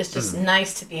stuff. It's just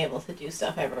nice to be able to do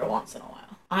stuff every once in a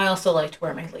while. I also like to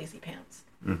wear my lazy pants.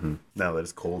 Mm-hmm. Now that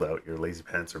it's cold out, your lazy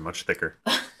pants are much thicker.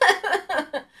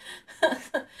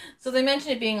 So they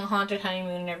mention it being a haunted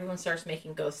honeymoon and everyone starts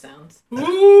making ghost sounds. Ooh,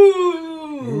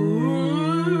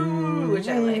 which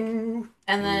I like.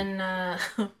 And then,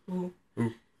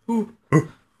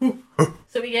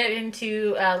 so we get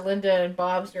into Linda and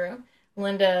Bob's room.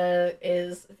 Linda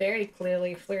is very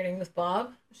clearly flirting with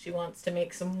Bob. She wants to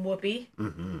make some whoopee.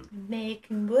 Mm-hmm.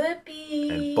 Making whoopee.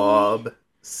 And Bob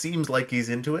seems like he's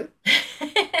into it.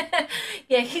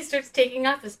 Yeah, he starts taking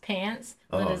off his pants.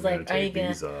 Linda's like, are you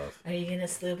gonna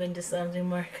slip into something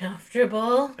more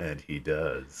comfortable? And he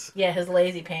does. Yeah, his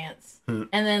lazy pants. And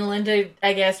then Linda,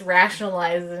 I guess,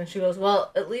 rationalizes and she goes,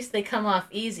 well, at least they come off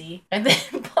easy. And then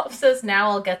Bob says,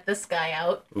 now I'll get this guy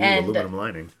out. Ooh, and aluminum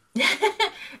lining.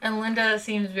 And Linda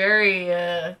seems very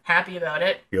happy about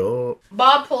it. Yo.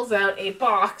 Bob pulls out a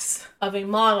box of a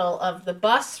model of the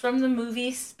bus from the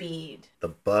movie Speed. The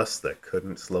bus that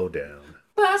couldn't slow down.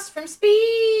 Bus from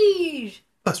Speed!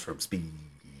 Bus from Speed.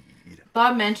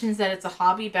 Bob mentions that it's a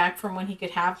hobby back from when he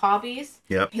could have hobbies.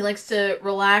 Yep. He likes to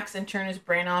relax and turn his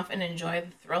brain off and enjoy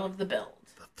the thrill of the build.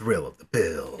 The thrill of the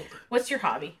build. What's your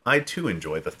hobby? I too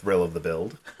enjoy the thrill of the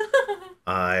build.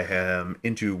 I am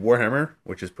into Warhammer,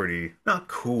 which is pretty not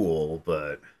cool,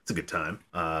 but it's a good time.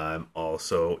 I'm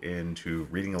also into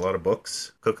reading a lot of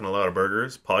books, cooking a lot of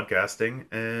burgers, podcasting,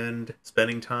 and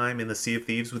spending time in the Sea of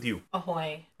Thieves with you.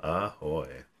 Ahoy.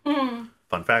 Ahoy.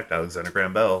 Fun fact, Alexander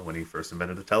Graham Bell, when he first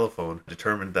invented the telephone,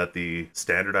 determined that the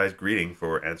standardized greeting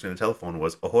for answering the telephone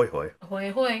was ahoy hoy. Ahoy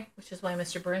ahoy, which is why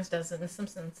Mr. Burns does it in The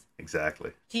Simpsons.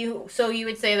 Exactly. So you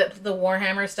would say that the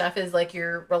Warhammer stuff is like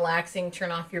your relaxing,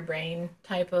 turn off your brain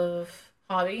type of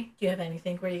hobby? Do you have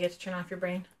anything where you get to turn off your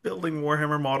brain? Building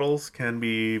Warhammer models can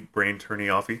be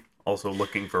brain-turny-offy. Also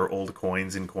looking for old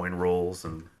coins in coin rolls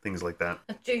and things like that.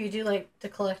 Do you do like to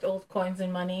collect old coins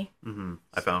and money? Mm-hmm.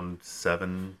 I found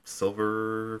 7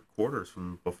 silver quarters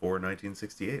from before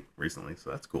 1968 recently,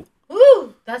 so that's cool.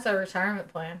 Woo! That's our retirement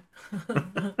plan.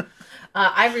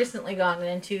 I've recently gotten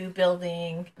into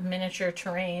building miniature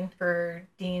terrain for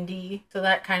D&D, so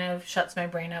that kind of shuts my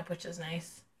brain up, which is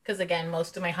nice. Because again,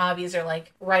 most of my hobbies are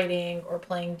like writing or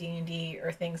playing D&D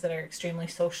or things that are extremely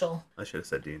social. I should have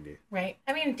said D&D. Right?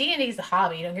 I mean, D&D is a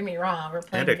hobby, don't get me wrong. We're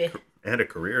playing... And a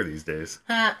career these days.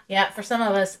 Yeah, for some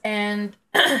of us. And,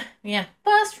 yeah,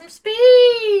 Bust from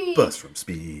Speed! Bust from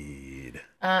Speed.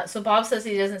 So Bob says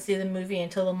he doesn't see the movie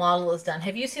until the model is done.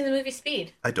 Have you seen the movie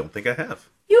Speed? I don't think I have.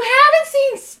 You haven't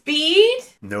seen Speed?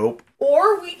 Nope.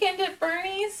 Or Weekend at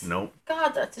Bernie's? Nope. God,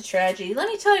 that's a tragedy. Let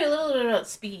me tell you a little bit about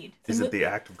Speed. Is it the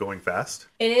act of going fast?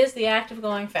 It is the act of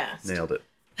going fast. Nailed it.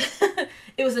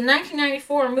 It was a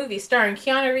 1994 movie starring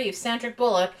Keanu Reeves, Sandra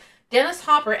Bullock, Dennis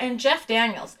Hopper, and Jeff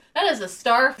Daniels. That is a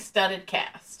star-studded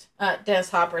cast. Dennis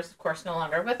Hopper is, of course, no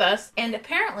longer with us. And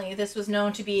apparently, this was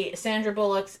known to be Sandra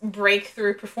Bullock's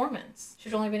breakthrough performance.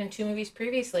 She'd only been in 2 movies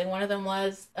previously. One of them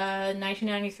was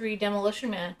 1993 Demolition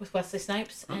Man with Wesley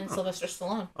Snipes and Sylvester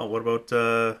Stallone. Oh, what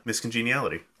about Miss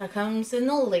Congeniality? That comes in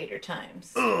the later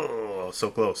times. Oh,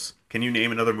 so close. Can you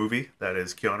name another movie that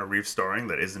is Keanu Reeves starring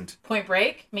that isn't... Point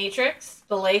Break, Matrix,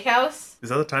 The Lake House. Is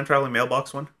that the time-traveling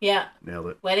mailbox one? Yeah. Nailed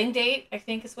it. Wedding Date, I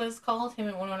think is what it's called. Him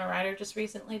and Winona Ryder just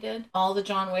recently did. All the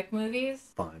John Wick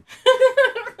movies. Fine.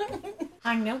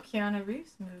 I know Keanu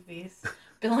Reeves movies.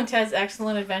 Bill and Ted's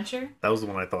Excellent Adventure. That was the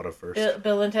one I thought of first.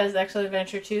 Bill and Ted's Excellent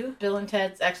Adventure 2. Bill and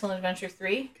Ted's Excellent Adventure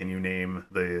 3. Can you name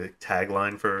the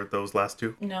tagline for those last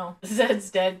 2? No.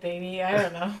 Zed's dead, baby. I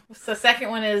don't know. So the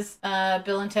second one is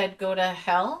Bill and Ted Go to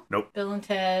Hell. Nope. Bill and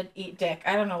Ted Eat Dick.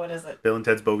 I don't know, what is it? Bill and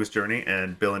Ted's Bogus Journey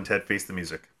and Bill and Ted Face the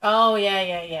Music. Oh, yeah.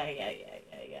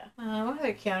 What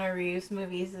other Keanu Reeves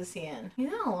movies is he in? He's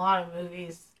in a lot of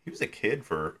movies. He was a kid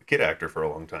actor for a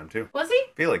long time, too. Was he? I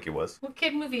feel like he was. What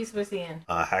kid movies was he in?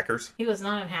 Hackers. He was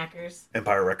not in Hackers.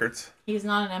 Empire Records. He's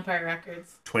not in Empire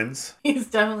Records. Twins. He's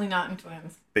definitely not in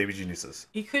Twins. Baby Geniuses.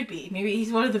 He could be. Maybe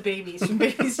he's one of the babies from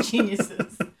Baby's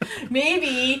Geniuses.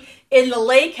 Maybe in the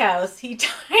lake house, he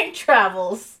time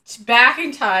travels back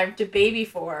in time to baby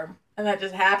form. And that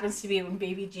just happens to be when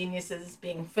Baby Geniuses is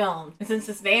being filmed. And since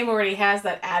his name already has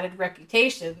that added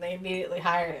reputation, they immediately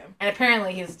hired him. And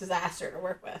apparently he's a disaster to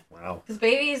work with. Wow. Because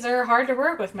babies are hard to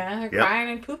work with, man. They're crying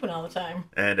and pooping all the time.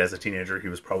 And as a teenager, he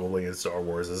was probably in Star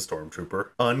Wars as a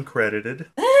stormtrooper. Uncredited.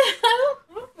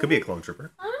 Could be a clone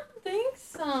trooper. I don't think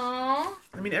so.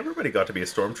 I mean, everybody got to be a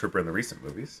stormtrooper in the recent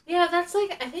movies. Yeah, that's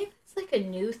like, I think that's like a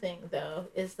new thing, though,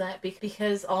 is that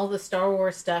because all the Star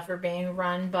Wars stuff are being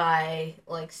run by,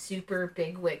 like, super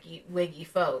big wiggy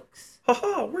folks.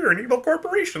 Haha, we're an evil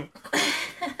corporation.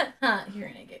 You're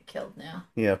gonna get killed now.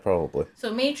 Yeah, probably.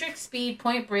 So Matrix, Speed,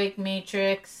 Point Break,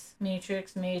 Matrix.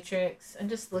 I'm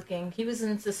just looking. He was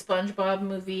in the SpongeBob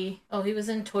movie. Oh, he was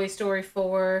in Toy Story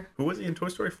 4. Who was he in Toy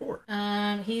Story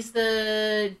 4? He's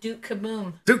the Duke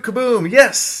Kaboom. Duke Kaboom,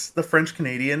 yes! The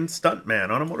French-Canadian stuntman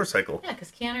on a motorcycle. Yeah,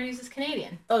 because Keanu Reeves is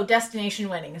Canadian. Oh, Destination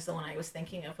Wedding is the one I was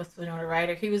thinking of with Winona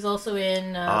Ryder. He was also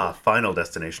in... Final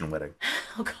Destination Wedding.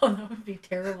 Oh god, that would be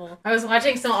terrible. I was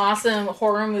watching some awesome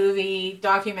horror movie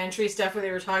documentary stuff where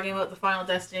they were talking about the Final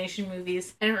Destination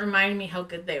movies, and it reminded me how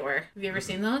good they were. Have you ever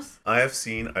seen those? I have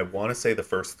seen, I want to say, the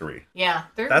first 3. Yeah.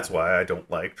 That's why I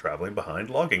don't like traveling behind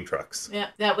logging trucks. Yeah,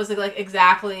 that was like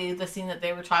exactly the scene that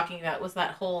they were talking about, was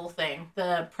that whole thing.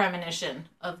 The premonition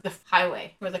of the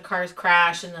highway where the cars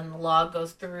crash and then the log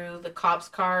goes through the cop's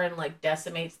car and like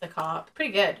decimates the cop.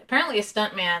 Pretty good. Apparently a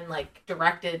stuntman like he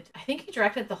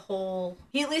directed the whole,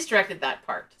 he at least directed that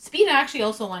part. Speed actually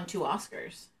also won 2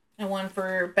 Oscars. and one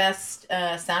for best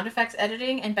sound effects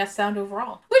editing and best sound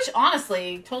overall. Which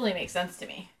honestly totally makes sense to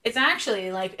me. It's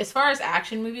actually, like, as far as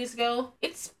action movies go,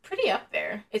 it's pretty up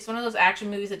there. It's one of those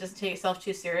action movies that doesn't take itself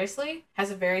too seriously,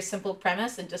 has a very simple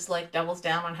premise, and just, like, doubles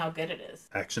down on how good it is.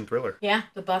 Action thriller. Yeah,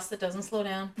 the bus that doesn't slow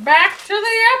down. Back to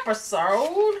the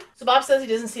episode. So Bob says he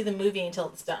doesn't see the movie until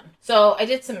it's done. So I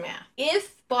did some math.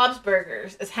 If Bob's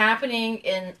Burgers is happening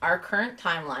in our current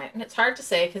timeline, and it's hard to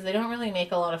say because they don't really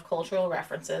make a lot of cultural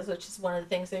references, which is one of the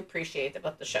things I appreciate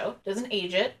about the show. Doesn't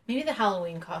age it. Maybe the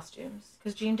Halloween costumes,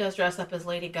 because Jean does dress up as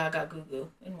Lady Gaga Goo Goo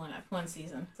in one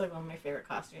season. It's like one of my favorite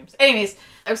costumes. Anyways,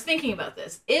 I was thinking about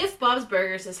this. If Bob's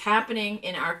Burgers is happening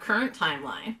in our current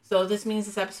timeline, so this means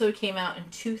this episode came out in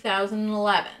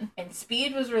 2011, and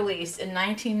Speed was released in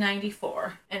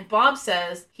 1994, and Bob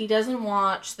says he doesn't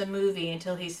watch the movie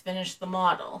until he's finished the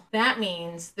model. That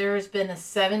means there has been a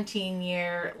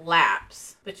 17-year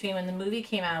lapse between when the movie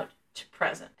came out to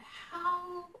present.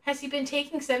 How has he been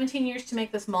taking 17 years to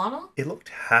make this model? It looked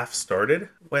half started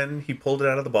when he pulled it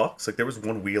out of the box. Like, there was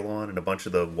one wheel on and a bunch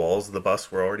of the walls of the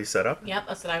bus were already set up. Yep,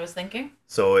 that's what I was thinking.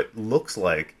 So it looks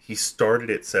like he started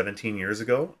it 17 years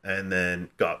ago and then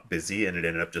got busy and it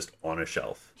ended up just on a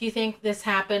shelf. Do you think this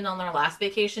happened on their last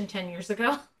vacation 10 years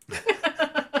ago?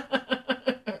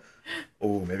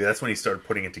 Oh, maybe that's when he started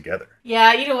putting it together.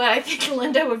 Yeah, you know what? I think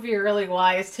Linda would be really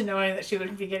wise to knowing that she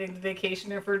would be getting the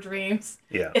vacation of her dreams.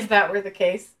 Yeah. If that were the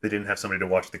case. They didn't have somebody to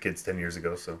watch the kids 10 years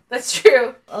ago, so. That's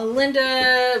true.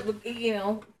 Linda,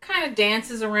 kind of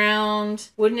dances around.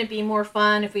 Wouldn't it be more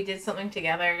fun if we did something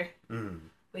together?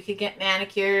 We could get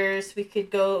manicures. We could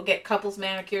go get couples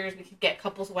manicures. We could get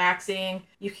couples waxing.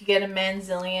 You could get a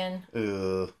menzillion.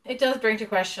 It does bring to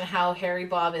question how hairy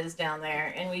Bob is down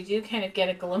there, and we do kind of get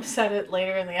a glimpse at it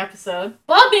later in the episode.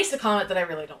 Bob makes a comment that I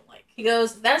really don't like. He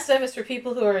goes, that stuff is for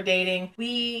people who are dating.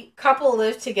 We couple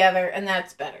live together, and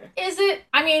that's better. Is it?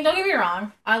 I mean, don't get me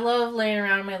wrong. I love laying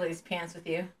around in my lazy pants with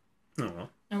you. Oh.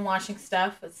 And watching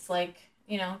stuff. It's like,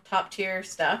 top tier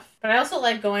stuff. But I also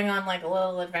like going on like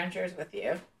little adventures with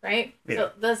you, right? Yeah.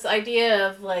 So this idea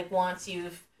of like once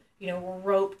you've,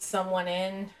 roped someone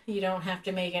in, you don't have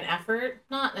to make an effort.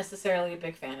 Not necessarily a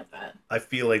big fan of that. I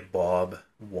feel like Bob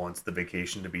wants the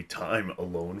vacation to be time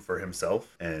alone for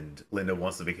himself, and Linda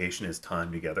wants the vacation as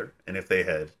time together. And if they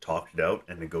had talked it out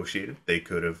and negotiated, they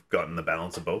could have gotten the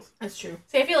balance of both. That's true.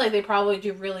 See, I feel like they probably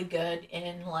do really good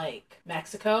in like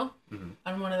Mexico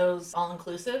on one of those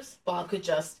all-inclusives. Bob could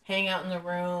just hang out in the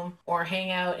room or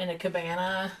hang out in a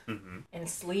cabana and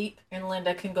sleep, and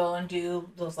Linda can go and do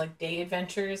those like day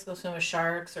adventures, go swim with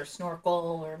sharks or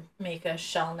snorkel or make a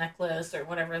shell necklace or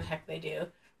whatever the heck they do.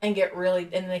 And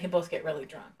they can both get really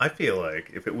drunk. I feel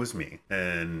like if it was me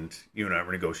and you and I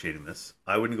were negotiating this,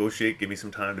 I would negotiate, give me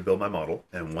some time to build my model.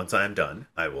 And once I'm done,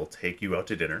 I will take you out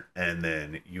to dinner. And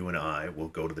then you and I will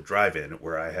go to the drive-in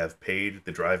where I have paid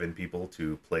the drive-in people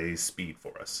to play Speed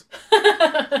for us.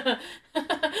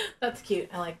 That's cute.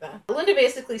 I like that. Linda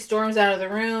basically storms out of the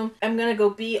room. I'm going to go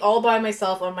be all by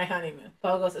myself on my honeymoon.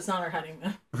 Paul goes, it's not our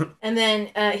honeymoon. And then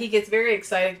he gets very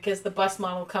excited because the bus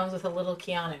model comes with a little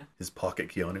Keanu. His pocket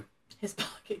Keanu. His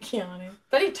pocket Keanu.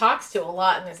 But he talks to a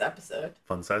lot in this episode.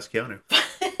 Fun-size Keanu.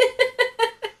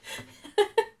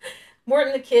 Mort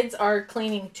and the kids are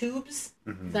cleaning tubes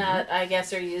that I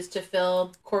guess are used to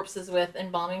fill corpses with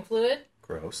embalming fluid.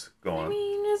 Gross. Go on. I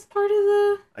mean, it's part of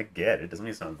the... I get it. Doesn't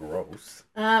mean it's not gross.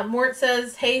 Mort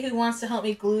says, hey, who wants to help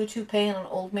me glue toupee on an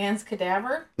old man's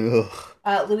cadaver?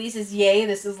 Ugh. Louise is, yay,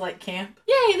 this is like camp.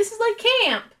 Yay, this is like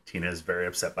camp! Tina is very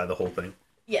upset by the whole thing.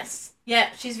 Yes. Yeah,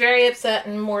 she's very upset,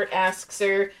 and Mort asks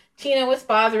her, Tina, what's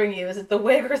bothering you? Is it the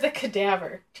wig or the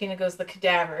cadaver? Tina goes, the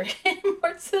cadaver. And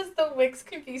Mort says the wigs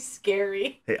can be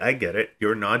scary. Hey, I get it.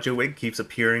 Your Nadja wig keeps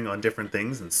appearing on different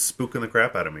things and spooking the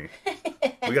crap out of me.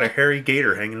 We got a hairy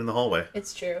gator hanging in the hallway.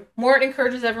 It's true. Mort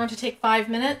encourages everyone to take 5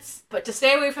 minutes, but to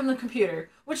stay away from the computer,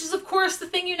 which is, of course, the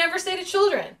thing you never say to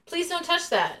children. Please don't touch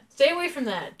that. Stay away from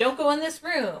that. Don't go in this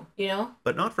room,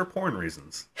 But not for porn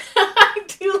reasons. I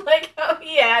do like how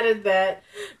he added that.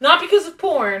 Not because of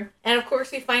porn. And, of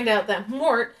course, we find out that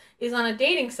Mort is on a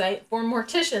dating site for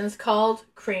morticians called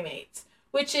Cremates,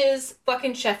 which is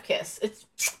fucking chef kiss. It's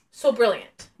so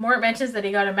brilliant. Mort mentions that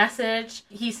he got a message.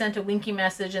 He sent a winky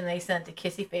message and they sent a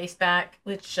kissy face back,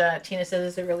 which Tina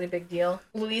says is a really big deal.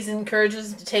 Louise encourages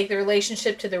them to take the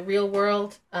relationship to the real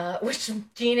world, which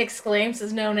Jean exclaims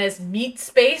is known as meat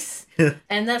space.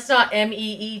 And that's not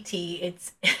M-E-E-T,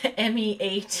 it's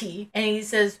M-E-A-T. And he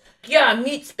says, yeah,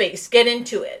 meat space, get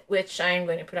into it, which I am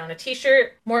going to put on a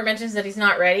t-shirt. Mort mentions that he's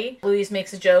not ready. Louise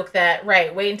makes a joke that,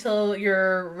 right, wait until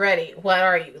you're ready. What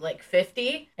are you, like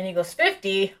 50? And he goes,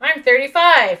 50? I'm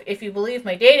 35, if you believe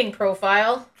my dating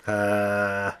profile.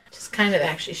 Just kind of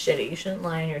actually shitty. You shouldn't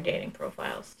lie in your dating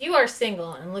profiles. If you are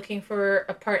single and looking for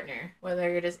a partner,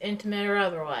 whether it is intimate or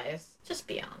otherwise, just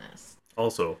be honest.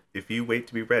 Also, if you wait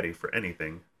to be ready for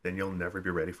anything, then you'll never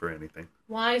be ready for anything.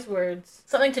 Wise words.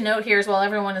 Something to note here is while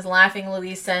everyone is laughing,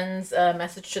 Louise sends a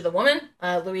message to the woman.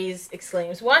 Louise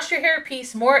exclaims, "Wash your hair,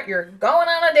 piece, Mort, you're going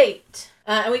on a date."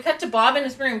 And we cut to Bob in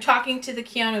his room talking to the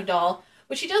Keanu doll,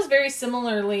 which he does very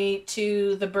similarly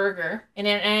to the burger in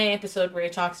any episode where he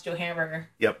talks to a hamburger.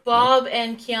 Yep. Bob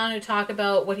and Keanu talk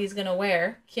about what he's going to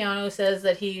wear. Keanu says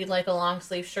that he'd like a long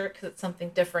sleeve shirt because it's something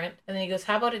different. And then he goes,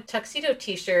 "How about a tuxedo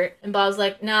t-shirt?" And Bob's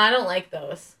like, "Nah, I don't like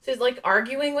those." So he's like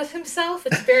arguing with himself.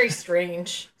 It's very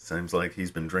strange. Seems like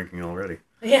he's been drinking already.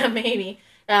 Yeah, maybe.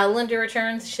 Linda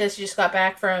returns. She says she just got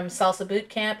back from salsa boot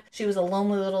camp. She was a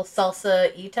lonely little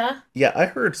salsa eater. Yeah, I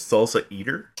heard salsa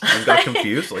eater and got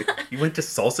confused. Like, you went to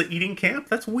salsa eating camp?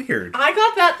 That's weird. I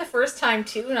got that the first time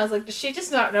too, and I was like, does she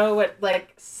just not know what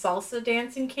like salsa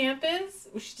dancing camp is?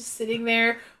 Was she just sitting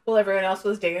there while everyone else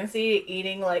was dancing,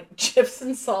 eating like chips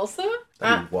and salsa?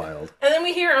 That'd be wild. And then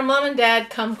we hear a mom and dad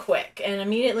come quick and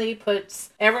immediately puts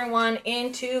everyone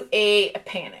into a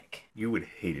panic. You would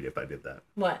hate it if I did that.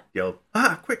 What? Yell,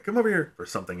 quick, come over here, for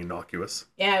something innocuous.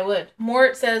 Yeah, I would.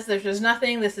 Mort says there's just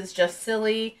nothing. This is just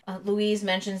silly. Louise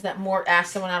mentions that Mort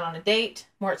asked someone out on a date.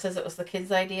 Mort says it was the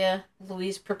kid's idea.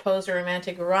 Louise proposed a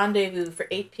romantic rendezvous for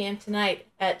 8 p.m. tonight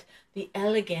at the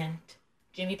elegant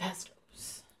Jimmy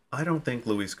Pesto's. I don't think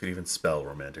Louise could even spell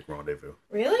romantic rendezvous.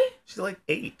 Really? She's like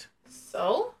 8.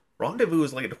 So? Rendezvous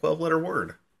is like a 12-letter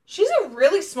word. She's a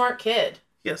really smart kid.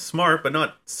 Yeah, smart, but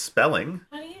not spelling.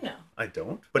 How do you know? I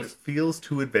don't, but it feels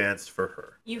too advanced for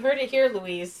her. You heard it here,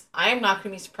 Louise. I am not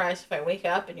going to be surprised if I wake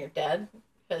up and you're dead.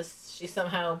 Because she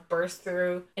somehow burst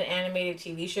through an animated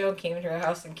TV show and came into her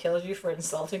house and killed you for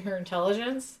insulting her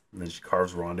intelligence. And then she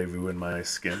carves rendezvous in my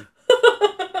skin,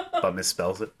 but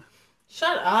misspells it.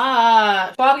 Shut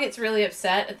up. Bob gets really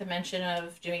upset at the mention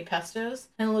of Jimmy Pesto's.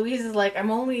 And Louise is like, I'm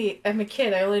a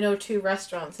kid. I only know 2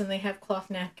 restaurants and they have cloth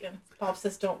napkins. Bob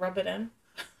says, don't rub it in.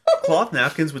 Cloth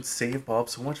napkins would save Bob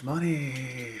so much money.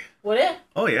 Would it?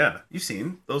 Oh yeah, you've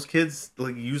seen those kids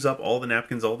like use up all the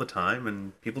napkins all the time,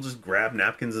 and people just grab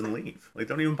napkins and leave. Like,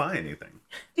 don't even buy anything.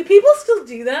 Do people still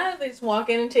do that? They just walk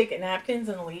in and take napkins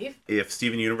and leave? If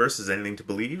Steven Universe is anything to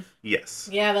believe, yes.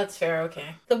 Yeah, that's fair.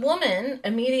 Okay. The woman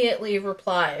immediately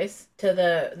replies to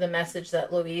the message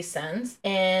that Louise sends,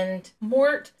 and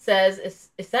Mort says,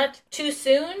 "Is that too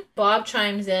soon?" Bob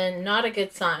chimes in, "Not a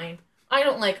good sign." I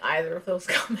don't like either of those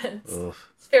comments. Ugh.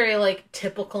 It's very, like,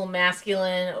 typical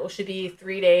masculine. Oh, should be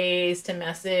 3 days to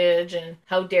message, and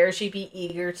how dare she be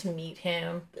eager to meet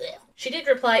him. Blech. She did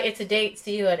reply, "It's a date,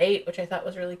 see you at 8, which I thought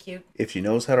was really cute. If she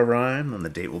knows how to rhyme, then the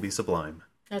date will be sublime.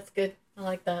 That's good. I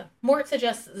like that. Mort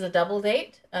suggests it's a double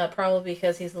date, probably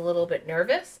because he's a little bit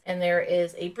nervous, and there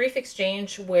is a brief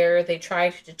exchange where they try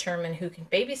to determine who can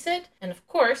babysit, and of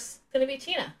course, it's going to be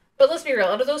Tina. But let's be real,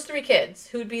 out of those 3 kids,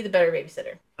 who would be the better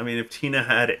babysitter? I mean, if Tina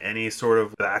had any sort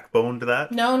of backbone to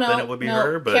that, then it would be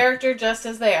her. But character just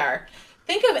as they are.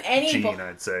 Think of any... Jean,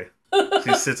 I'd say.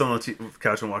 She sits on the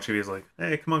couch and watches TV. Is like,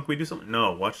 hey, come on, can we do something?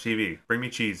 No, watch TV. Bring me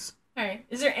cheese. All right.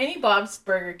 Is there any Bob's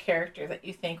Burger character that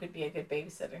you think would be a good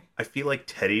babysitter? I feel like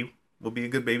Teddy would be a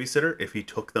good babysitter if he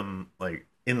took them, like,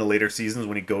 in the later seasons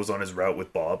when he goes on his route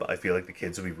with Bob. I feel like the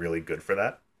kids would be really good for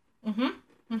that.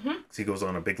 Mm-hmm. Mm-hmm. Because he goes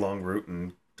on a big, long route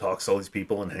and talks to all these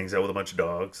people and hangs out with a bunch of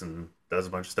dogs and does a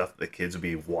bunch of stuff that the kids would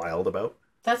be wild about.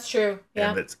 That's true. Yeah.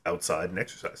 And that's outside and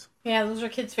exercise. Yeah, those are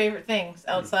kids' favorite things.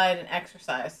 Outside and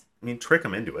exercise. I mean, trick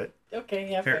them into it. Okay,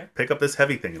 yeah, Here, fair. pick up this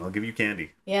heavy thing and I'll give you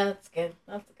candy. Yeah, that's good.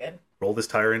 That's good. Roll this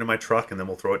tire into my truck and then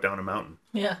we'll throw it down a mountain.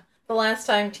 Yeah. The last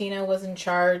time Tina was in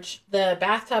charge, the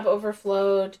bathtub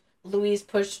overflowed. Louise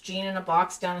pushed Jean in a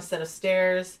box down a set of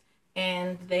stairs.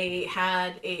 And they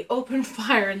had a open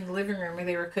fire in the living room where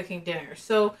they were cooking dinner.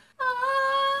 So,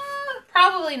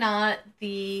 probably not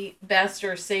the best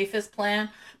or safest plan.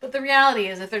 But the reality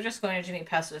is, if they're just going to Jimmy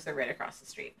Pesto's, they're right across the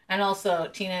street. And also,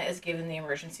 Tina is given the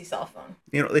emergency cell phone.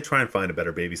 You know, they try and find a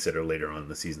better babysitter later on in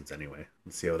the seasons anyway.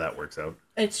 And see how that works out.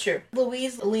 It's true.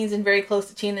 Louise leans in very close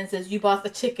to Tina and says, "You bought the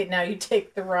ticket, now you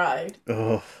take the ride."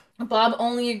 Oh. Bob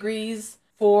only agrees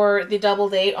for the double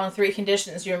date on 3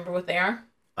 conditions. Do you remember what they are?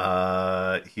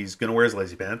 He's gonna wear his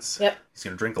lazy pants. Yep. He's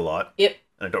gonna drink a lot. Yep.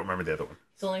 And I don't remember the other one.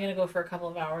 He's only going to go for a couple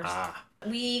of hours. Ah.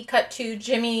 We cut to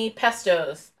Jimmy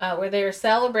Pesto's, where they are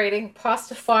celebrating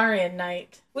Pastafarian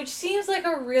night, which seems like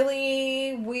a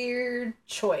really weird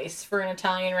choice for an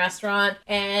Italian restaurant.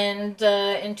 And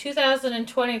in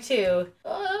 2022, it's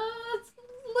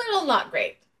a little not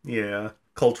great. Yeah.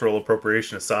 Cultural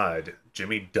appropriation aside,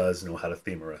 Jimmy does know how to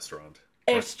theme a restaurant.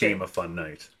 It's Game true. a fun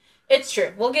night. It's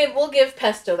true. We'll give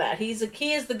Pesto that. He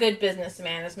is the good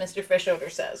businessman, as Mr.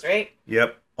 Fishoder says, right?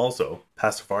 Yep. Also,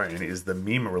 Pastafarian is the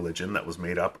meme religion that was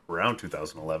made up around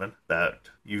 2011 that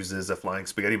uses a flying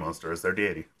spaghetti monster as their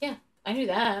deity. Yeah, I knew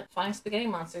that. Flying spaghetti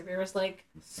monster. There was like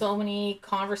so many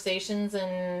conversations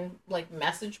and like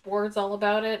message boards all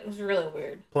about it. It was really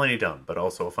weird. Plenty dumb, but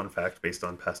also a fun fact based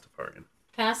on Pastafarian.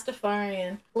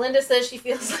 Pastafarian. Linda says she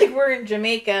feels like we're in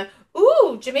Jamaica.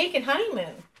 Ooh, Jamaican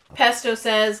honeymoon. Pesto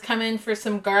says come in for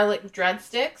some garlic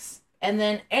dreadsticks. And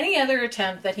then any other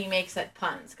attempt that he makes at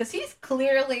puns. Because he's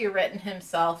clearly written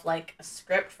himself like a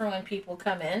script for when people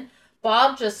come in.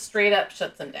 Bob just straight up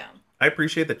shuts him down. I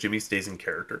appreciate that Jimmy stays in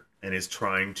character and is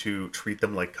trying to treat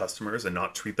them like customers and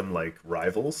not treat them like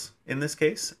rivals in this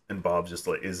case. And Bob just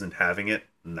like isn't having it.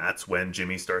 And that's when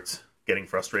Jimmy starts getting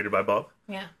frustrated by Bob.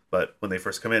 Yeah. But when they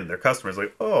first come in, their customers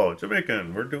like, oh,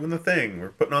 Jamaican, we're doing the thing. We're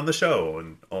putting on the show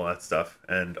and all that stuff.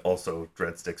 And also,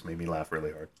 Dreadsticks made me laugh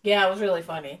really hard. Yeah, it was really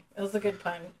funny. It was a good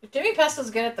pun. Jimmy Pesto's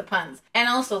good at the puns. And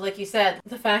also, like you said,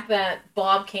 the fact that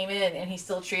Bob came in and he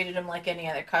still treated him like any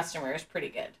other customer is pretty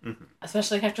good. Mm-hmm.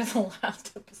 Especially after the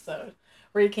last episode,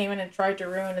 where he came in and tried to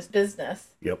ruin his business.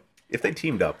 Yep. If they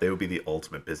teamed up, they would be the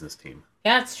ultimate business team.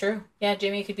 Yeah, it's true. Yeah,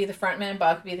 Jimmy could be the front man,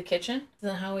 Bob could be the kitchen.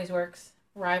 Isn't that how it always works?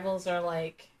 Rivals are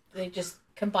like, they just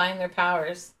combine their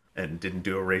powers. And didn't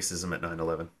do a racism at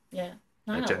 9/11. Yeah.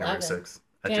 9/11. At January 6th.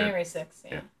 January 6th,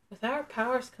 yeah. With our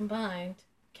powers combined,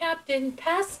 Captain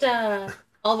Pasta.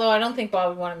 Although I don't think Bob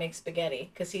would want to make spaghetti,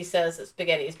 because he says that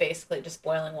spaghetti is basically just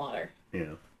boiling water.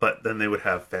 Yeah, but then they would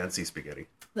have fancy spaghetti.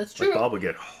 That's true. Like Bob would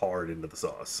get hard into the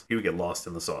sauce. He would get lost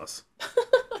in the sauce.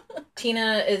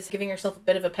 Tina is giving herself a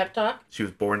bit of a pep talk. She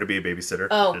was born to be a babysitter.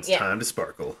 Oh, It's time to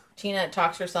sparkle. Tina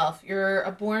talks herself. You're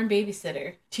a born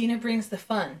babysitter. Tina brings the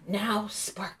fun. Now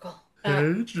sparkle.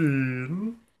 Hey,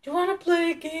 Jean. Do you want to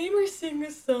play a game or sing a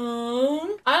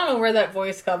song? I don't know where that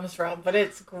voice comes from, but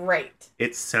it's great.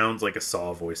 It sounds like a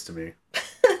Saw voice to me.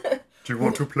 Do you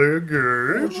want to play a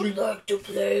game? Would you like to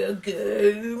play a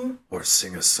game? Or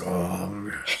sing a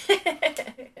song?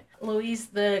 Louise,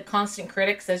 the constant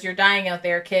critic, says, you're dying out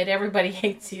there, kid. Everybody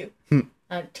hates you.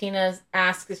 Tina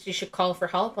asks if she should call for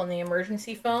help on the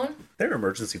emergency phone. Their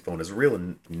emergency phone is a real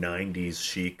 90s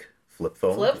chic flip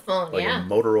phone. Flip phone, like yeah. a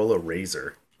Motorola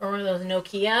Razr. Or one of those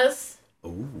Nokias.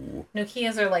 Ooh.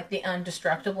 Nokias are like the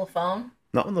indestructible phone.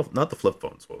 Not the flip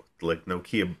phones, well, like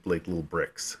Nokia, like little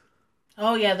bricks.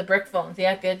 Oh, yeah, the brick phones.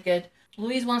 Yeah, good.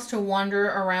 Louise wants to wander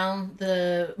around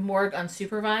the morgue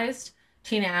unsupervised.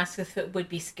 Tina asks if it would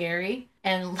be scary.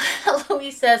 And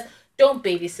Louise says, don't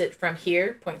babysit from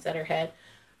here, points at her head.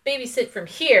 Babysit from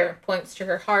here, points to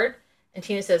her heart. And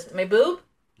Tina says, my boob?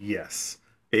 Yes.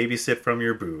 Babysit from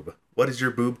your boob. What is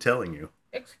your boob telling you?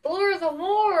 Explore the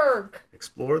morgue.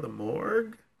 Explore the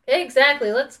morgue?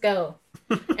 Exactly, let's go.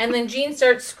 And then Jean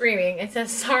starts screaming and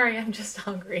says, sorry, I'm just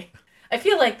hungry. I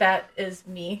feel like that is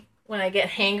me when I get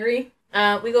hangry.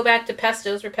 We go back to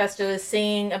Pesto's, where Pesto is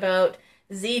singing about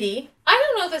ziti. I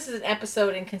don't know if this is an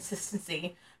episode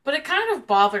inconsistency, but it kind of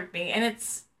bothered me, and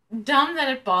it's dumb that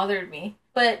it bothered me.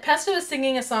 But Pesto is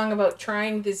singing a song about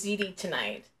trying the ziti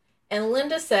tonight, and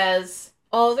Linda says,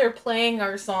 oh, they're playing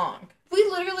our song. We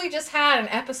literally just had an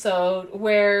episode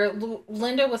where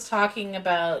Linda was talking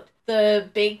about the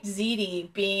baked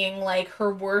ziti being like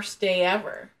her worst day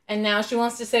ever. And now she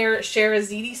wants to share a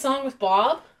ziti song with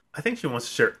Bob? I think she wants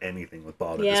to share anything with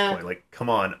Bob at this point. Like, come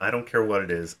on, I don't care what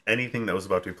it is. Anything that was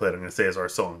about to be played, I'm going to say is our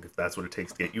song, if that's what it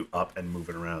takes to get you up and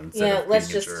moving around instead of being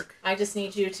a jerk. I just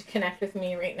need you to connect with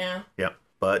me right now. Yep,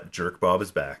 but Jerk Bob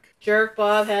is back. Jerk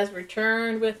Bob has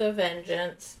returned with a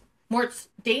vengeance. Mort's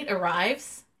date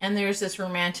arrives, and there's this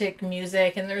romantic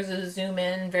music, and there's a zoom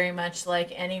in, very much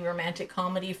like any romantic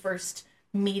comedy first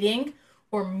meeting,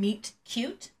 or meet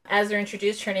cute. As they're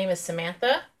introduced, her name is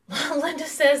Samantha. Linda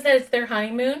says that it's their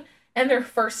honeymoon and their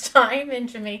first time in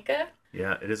Jamaica.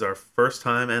 Yeah, it is our first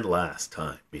time and last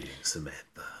time meeting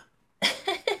Samantha.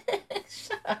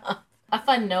 Shut up. A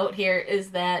fun note here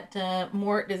is that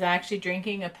Mort is actually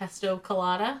drinking a pesto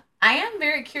colada. I am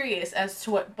very curious as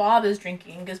to what Bob is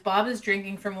drinking, because Bob is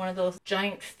drinking from one of those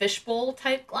giant fishbowl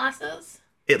type glasses.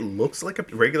 It looks like a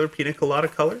regular pina colada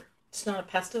color. It's not a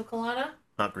pesto colada?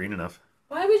 Not green enough.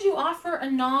 Why would you offer a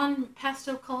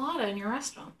non-pesto colada in your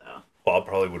restaurant, though? Bob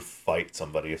probably would fight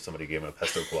somebody if somebody gave him a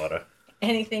pesto colada.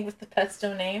 Anything with the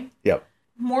pesto name? Yep.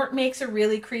 Mort makes a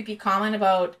really creepy comment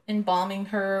about embalming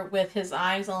her with his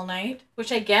eyes all night,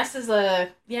 which I guess is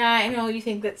I know you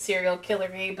think that's serial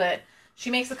killery, but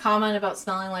she makes a comment about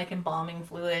smelling like embalming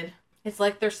fluid. It's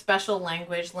like their special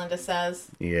language, Linda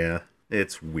says. Yeah,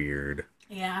 it's weird.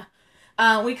 Yeah.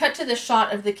 We cut to the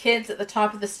shot of the kids at the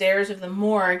top of the stairs of the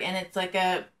morgue, and it's like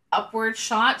a upward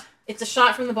shot. It's a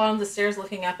shot from the bottom of the stairs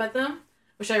looking up at them,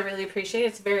 which I really appreciate.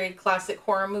 It's a very classic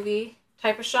horror movie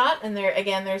type of shot, and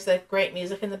there's like great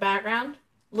music in the background.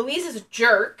 Louise is a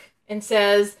jerk and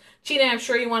says, Tina, I'm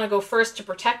sure you want to go first to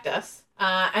protect us.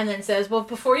 And then says, well,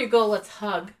 before you go, let's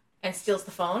hug, and steals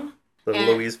the phone.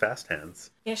 Louise fast hands.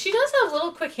 Yeah, she does have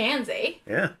little quick hands, eh?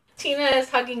 Yeah. Tina is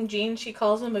hugging Gene. She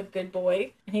calls him a good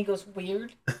boy. And he goes,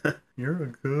 weird. You're a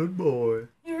good boy.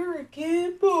 You're a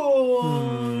good boy.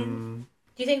 Hmm.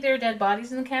 Do you think there are dead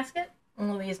bodies in the casket?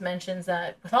 And Louise mentions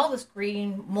that with all this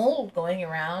green mold going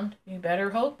around, you better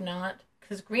hope not.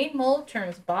 Because green mold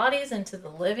turns bodies into the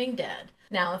living dead.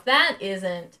 Now, if that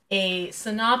isn't a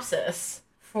synopsis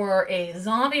for a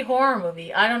zombie horror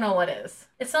movie, I don't know what is.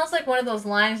 It sounds like one of those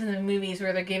lines in the movies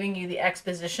where they're giving you the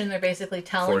exposition. They're basically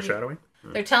telling Foreshadowing?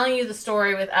 They're telling you the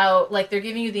story without, like, they're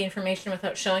giving you the information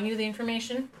without showing you the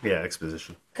information. Yeah,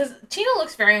 exposition. Because Tina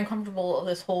looks very uncomfortable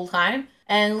this whole time.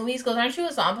 And Louise goes, aren't you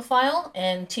a zombophile?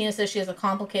 And Tina says she has a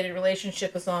complicated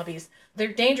relationship with zombies.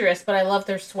 They're dangerous, but I love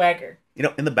their swagger. You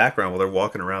know, in the background while they're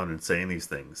walking around and saying these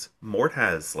things, Mort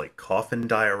has, like, coffin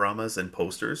dioramas and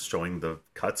posters showing the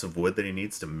cuts of wood that he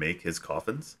needs to make his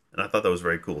coffins. And I thought that was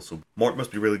very cool. So Mort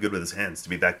must be really good with his hands to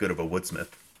be that good of a woodsmith.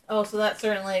 Oh, so that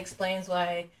certainly explains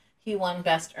why he won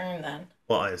Best Earn then.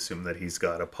 Well, I assume that he's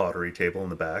got a pottery table in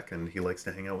the back and he likes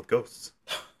to hang out with ghosts.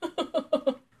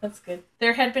 That's good.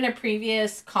 There had been a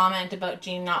previous comment about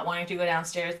Gene not wanting to go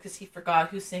downstairs because he forgot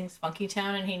who sings Funky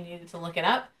Town and he needed to look it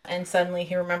up. And suddenly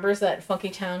he remembers that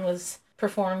Funky Town was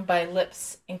performed by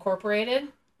Lips Incorporated.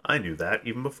 I knew that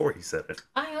even before he said it.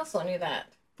 I also knew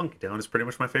that. Funky Town is pretty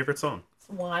much my favorite song. It's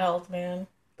wild, man.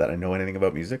 That I know anything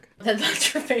about music?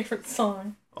 That's your favorite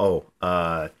song. Oh,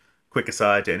 quick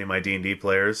aside to any of my D&D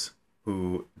players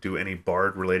who do any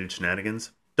bard-related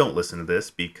shenanigans. Don't listen to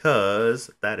this because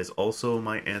that is also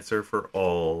my answer for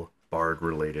all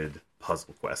bard-related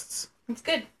puzzle quests. That's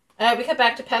good. We cut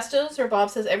back to Pesto's where Bob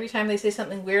says, every time they say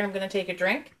something weird, I'm going to take a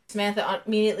drink. Samantha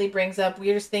immediately brings up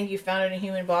weirdest thing you found in a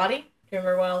human body. Do you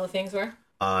remember what all the things were?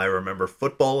 I remember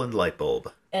football and light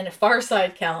bulb. And a Far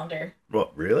Side calendar.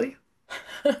 What, really?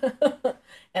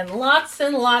 And lots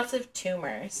of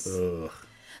tumors. Ugh.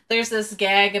 There's this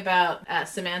gag about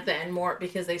Samantha and Mort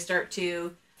because they start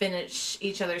to finish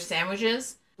each other's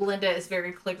sandwiches. Linda is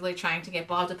very clearly trying to get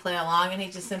Bob to play along, and he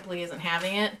just simply isn't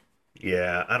having it.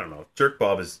 Yeah, I don't know. Jerk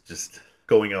Bob is just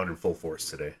going out in full force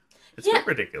today. It's a bit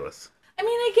ridiculous. I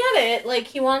mean, I get it. Like,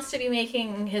 he wants to be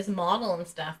making his model and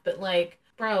stuff, but, like,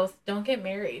 bro, don't get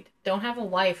married. Don't have a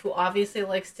wife who obviously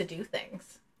likes to do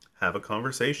things. Have a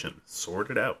conversation. Sort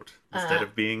it out. Instead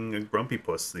of being a grumpy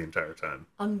puss the entire time.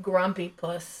 A grumpy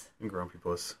puss. A grumpy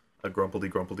puss. A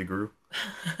grumpledy-grumpledy-grew.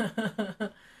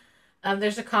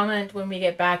 There's a comment when we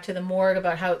get back to the morgue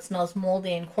about how it smells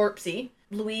moldy and corpsey.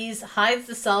 Louise hides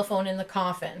the cell phone in the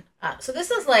coffin. So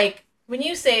this is like, when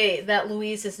you say that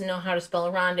Louise doesn't know how to spell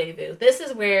a rendezvous, this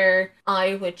is where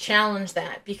I would challenge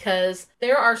that, because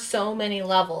there are so many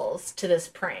levels to this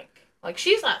prank. Like,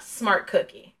 she's a smart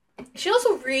cookie. She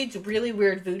also reads really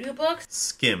weird voodoo books.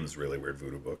 Skims really weird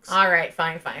voodoo books. All right,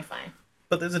 fine.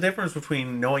 But there's a difference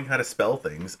between knowing how to spell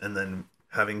things and then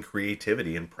having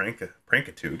creativity and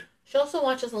prankitude. She also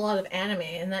watches a lot of anime,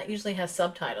 and that usually has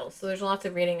subtitles, so there's lots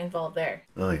of reading involved there.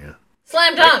 Oh, yeah.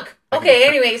 Slam dunk! Okay,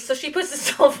 anyway, so she puts the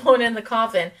cell phone in the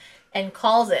coffin and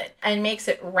calls it and makes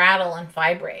it rattle and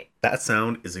vibrate. That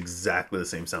sound is exactly the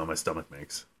same sound my stomach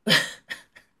makes.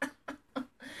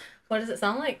 What does it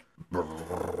sound like? Do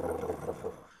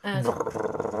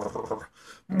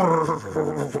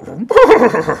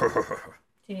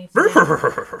you need some hay?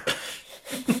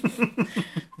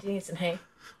 Do you need some hay?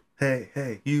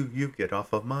 Hey, you get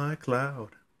off of my cloud.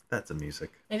 That's a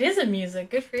music. It is a music.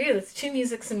 Good for you. It's 2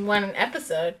 musics in one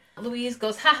episode. Louise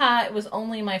goes, haha, it was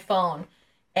only my phone.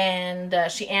 And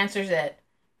she answers it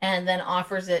and then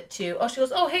offers it to, she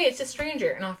goes, oh, hey, it's a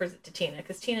stranger, and offers it to Tina,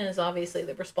 because Tina is obviously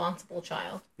the responsible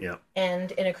child. Yeah.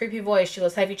 And in a creepy voice, she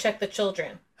goes, have you checked the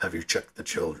children? Have you checked the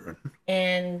children?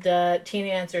 And Tina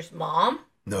answers, Mom?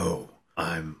 No,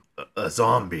 I'm a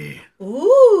zombie.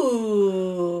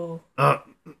 Ooh.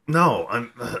 No,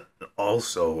 I'm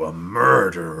also a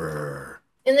murderer.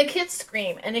 And the kids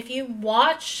scream. And if you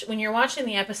watch, when you're watching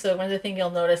the episode, one of the things you'll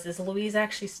notice is Louise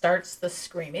actually starts the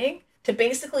screaming to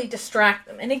basically distract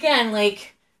them. And again,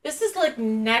 like, this is like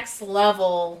next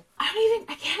level. I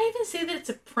can't even say that it's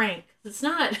a prank. It's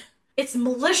not, it's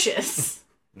malicious.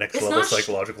 Next level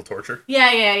psychological torture?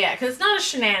 Yeah. Because it's not a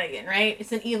shenanigan, right?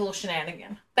 It's an evil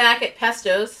shenanigan. Back at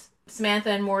Pesto's, Samantha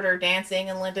and Mort are dancing,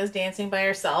 and Linda's dancing by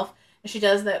herself. And she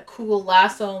does that cool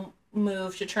lasso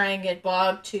move to try and get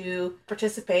Bob to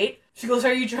participate. She goes,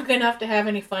 "Are you drunk enough to have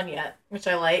any fun yet?" Which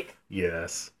I like.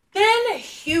 Yes. Then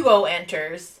Hugo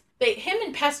enters. Him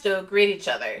and Pesto greet each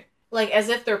other, like as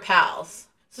if they're pals.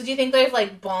 So do you think they've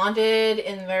like bonded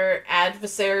in their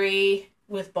adversary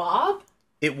with Bob?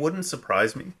 It wouldn't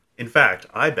surprise me. In fact,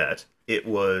 I bet it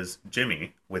was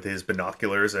Jimmy with his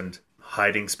binoculars and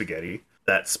hiding spaghetti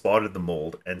that spotted the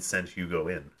mold and sent Hugo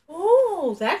in.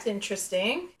 Oh, that's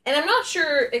interesting. And I'm not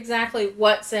sure exactly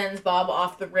what sends Bob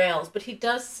off the rails, but he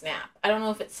does snap. I don't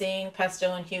know if it's seeing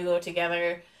Pesto and Hugo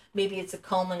together. Maybe it's a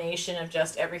culmination of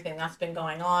just everything that's been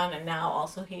going on, and now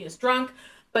also he is drunk.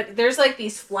 But there's like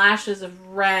these flashes of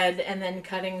red and then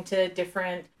cutting to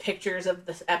different pictures of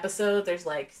this episode. There's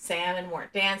like Sam and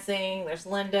Mort dancing. There's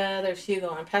Linda. There's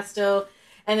Hugo and Pesto.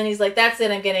 And then he's like, "That's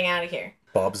it. I'm getting out of here."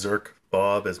 Bob Zirk.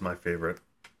 Bob is my favorite.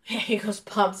 He goes,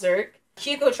 Bob Zirk.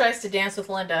 Hugo tries to dance with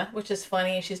Linda, which is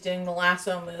funny. She's doing the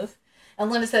lasso move. And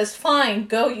Linda says, "Fine,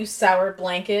 go, you sour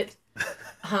blanket."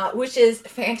 Which is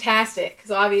fantastic,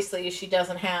 because obviously she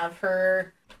doesn't have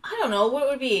her, I don't know, what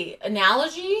would be,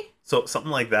 analogy? So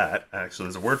something like that, actually,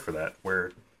 there's a word for that,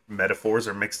 where metaphors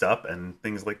are mixed up and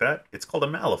things like that. It's called a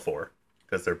malaphor,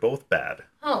 because they're both bad.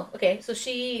 Oh, okay. So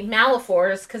she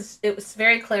malaphors, because it was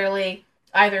very clearly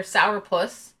either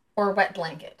sourpuss or wet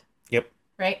blanket. Yep.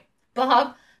 Right?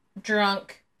 Bob,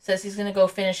 drunk, says he's going to go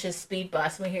finish his speed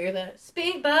bus. And we hear the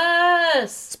speed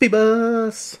bus! Speed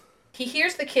bus! He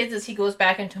hears the kids as he goes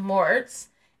back into Mort's,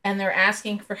 and they're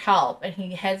asking for help, and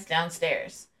he heads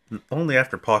downstairs. Only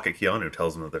after Pocket Keanu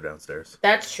tells him that they're downstairs.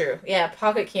 That's true. Yeah,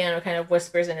 Pocket Keanu kind of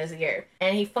whispers in his ear.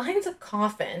 And he finds a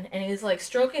coffin, and he's like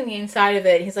stroking the inside of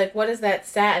it. He's like, "What is that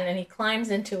satin?" And he climbs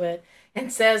into it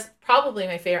and says, probably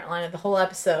my favorite line of the whole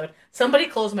episode, "Somebody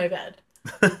close my bed."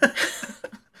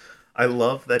 I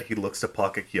love that he looks to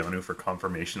Pocket Keanu for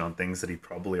confirmation on things that he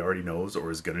probably already knows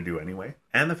or is going to do anyway.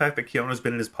 And the fact that Keanu's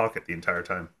been in his pocket the entire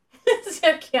time.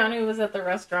 Yeah, Keanu was at the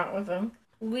restaurant with him.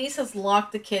 Louise has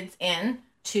locked the kids in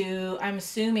to, I'm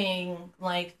assuming,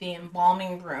 like the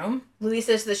embalming room. Louise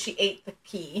says that she ate the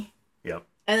key. Yep.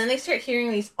 And then they start hearing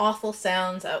these awful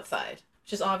sounds outside,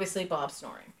 which is obviously Bob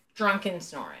snoring. Drunken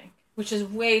snoring, which is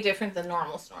way different than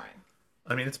normal snoring.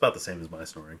 I mean, it's about the same as my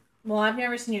snoring. Well, I've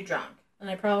never seen you drunk, and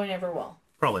I probably never will.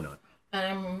 Probably not. And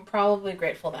I'm probably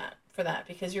grateful for that,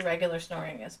 because your regular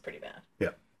snoring is pretty bad.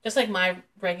 Yeah. Just like my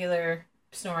regular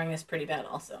snoring is pretty bad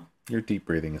also. Your deep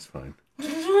breathing is fine.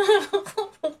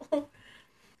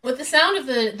 With the sound of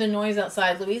the noise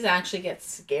outside, Louise actually gets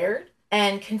scared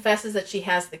and confesses that she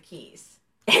has the keys.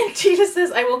 And Tita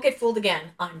says, "I won't get fooled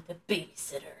again. I'm the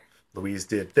babysitter." Louise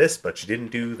did this, but she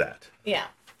didn't do that. Yeah.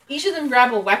 Each of them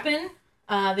grab a weapon.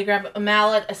 They grab a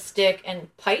mallet, a stick,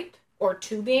 and pipe or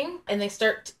tubing, and they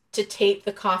start to tape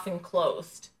the coffin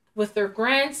closed with their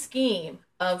grand scheme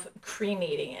of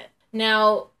cremating it.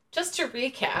 Now, just to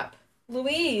recap,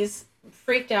 Louise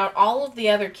freaked out all of the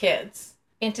other kids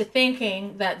into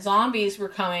thinking that zombies were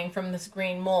coming from this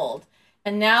green mold,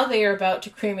 and now they are about to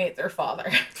cremate their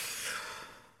father.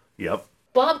 Yep.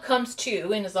 Bob comes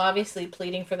to and is obviously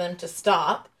pleading for them to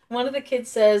stop. One of the kids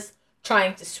says,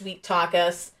 trying to sweet talk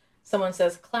us. Someone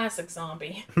says, "Classic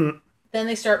zombie." Then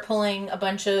they start pulling a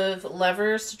bunch of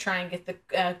levers to try and get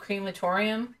the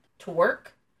crematorium to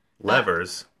work.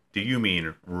 Levers? Do you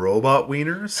mean robot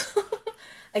wieners?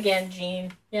 Again,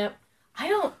 Gene. Yep.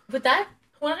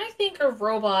 When I think of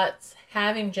robots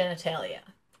having genitalia,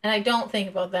 and I don't think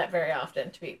about that very often,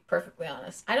 to be perfectly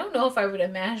honest, I don't know if I would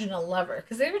imagine a lever,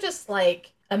 because they were just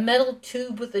like a metal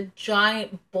tube with a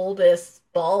giant bulbous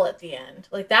ball at the end.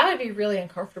 Like, that would be really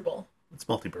uncomfortable. It's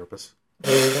multi-purpose.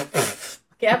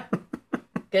 Yep.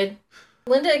 Good.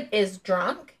 Linda is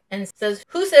drunk and says,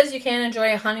 "Who says you can't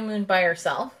enjoy a honeymoon by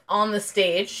yourself?" On the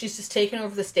stage. She's just taken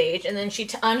over the stage, and then she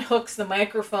unhooks the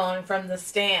microphone from the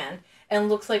stand and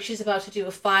looks like she's about to do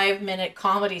a 5-minute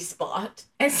comedy spot.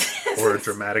 And says, or a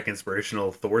dramatic,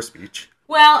 inspirational Thor speech.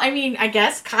 Well, I mean, I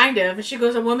guess, kind of. She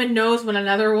goes, "A woman knows when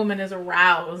another woman is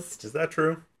aroused." Is that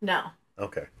true? No.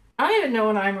 Okay. I don't even know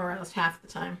when I'm aroused half the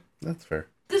time. That's fair.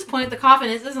 At this point, the coffin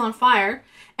is on fire,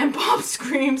 and Bob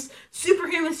screams,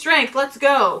 "Superhuman strength, let's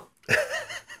go!"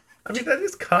 I mean, that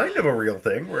is kind of a real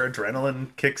thing, where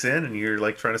adrenaline kicks in and you're,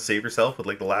 like, trying to save yourself with,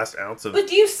 like, the last ounce of But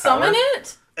do you summon power.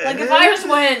 it? Like, if I just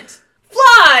went,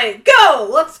 "Fly! Go!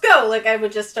 Let's go!" Like, I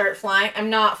would just start flying. I'm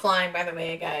not flying, by the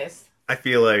way, guys. I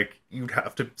feel like you'd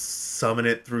have to summon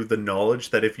it through the knowledge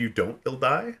that if you don't, you'll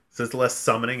die. So it's less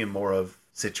summoning and more of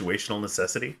situational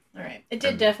necessity. All right. It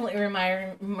did definitely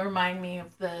remind me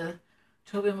of the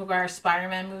Tobey Maguire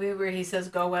Spider-Man movie where he says,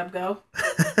 "Go, Web, go."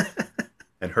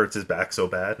 And hurts his back so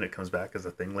bad and it comes back as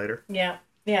a thing later. Yeah.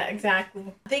 Yeah,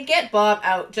 exactly. They get Bob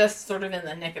out just sort of in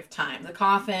the nick of time. The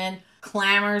coffin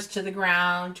clambers to the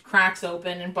ground, cracks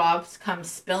open, and Bob comes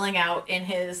spilling out in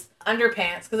his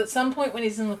underpants. Because at some point when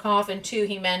he's in the coffin, too,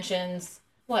 he mentions...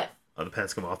 What? Oh, the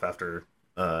pants come off after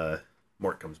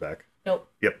Mort comes back. Nope.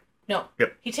 Yep. No.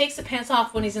 Yep. He takes the pants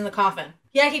off when he's in the coffin.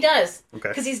 Yeah, he does. Okay.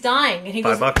 Because he's dying. And he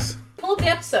 $5. goes, pull up the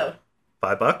episode.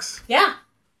 $5? Yeah.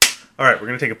 All right, we're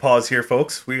going to take a pause here,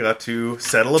 folks. We got to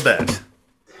settle a bet.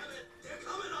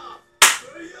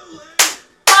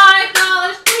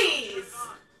 $5, please.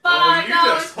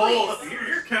 $5, please.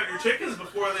 You're counting your chickens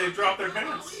before they drop their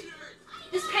pants.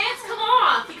 His pants come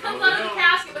off. He comes out of the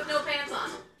casket with no pants on.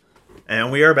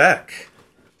 And we are back.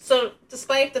 So,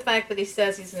 despite the fact that he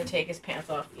says he's going to take his pants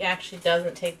off, he actually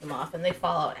doesn't take them off, and they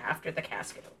fall out after the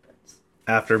casket opens.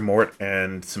 After Mort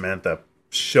and Samantha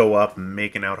show up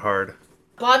making out hard.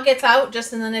 Bob gets out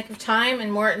just in the nick of time,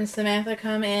 and Mort and Samantha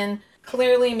come in,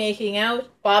 clearly making out.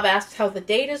 Bob asks how the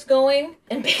date is going,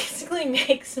 and basically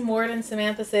makes Mort and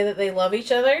Samantha say that they love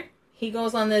each other. He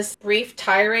goes on this brief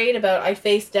tirade about, I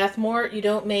face death, Mort. You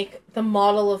don't make the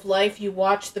model of life, you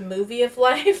watch the movie of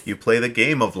life. You play the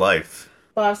game of life.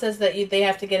 Bob says that they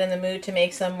have to get in the mood to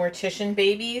make some mortician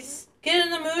babies. Get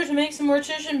in the mood to make some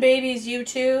mortician babies, you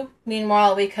two.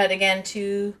 Meanwhile, we cut again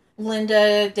to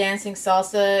Linda dancing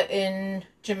salsa in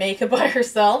Jamaica by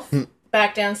herself.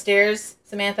 Back downstairs,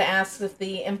 Samantha asks if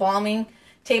the embalming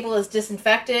table is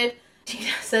disinfected.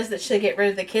 Tina says that she'll get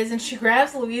rid of the kids, and she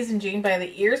grabs Louise and Jean by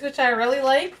the ears, which I really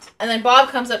liked. And then Bob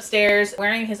comes upstairs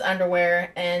wearing his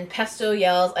underwear, and Pesto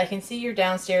yells, I can see your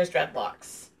downstairs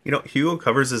dreadlocks. You know, Hugo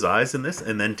covers his eyes in this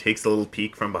and then takes a little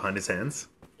peek from behind his hands.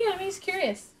 Yeah, I mean, he's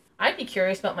curious. I'd be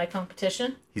curious about my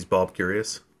competition. He's Bob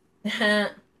curious.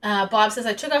 Bob says,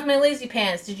 I took off my lazy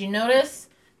pants. Did you notice?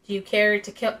 Do you care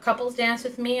to couples dance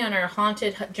with me on our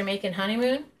haunted Jamaican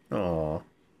honeymoon? Aww.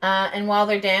 And while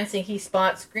they're dancing, he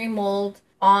spots green mold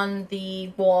on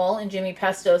the wall in Jimmy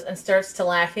Pesto's and starts to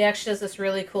laugh. He actually does this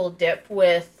really cool dip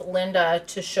with Linda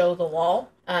to show the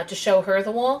wall. To show her the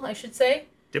wall, I should say.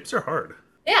 Dips are hard.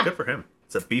 Yeah. Good for him.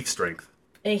 It's a beef strength.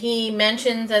 He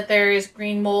mentions that there is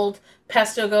green mold.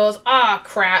 Pesto goes, ah,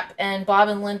 crap. And Bob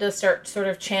and Linda start sort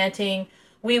of chanting,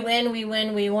 we win, we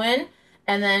win, we win.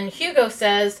 And then Hugo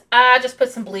says, just put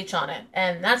some bleach on it.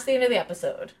 And that's the end of the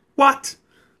episode. What?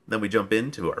 Then we jump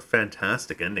into our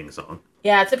fantastic ending song.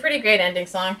 Yeah, it's a pretty great ending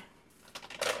song.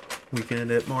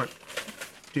 Weekend at Mort.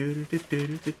 Weekend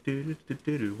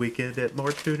at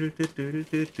Mort.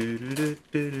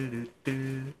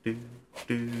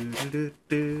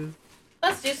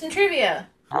 Let's do some trivia.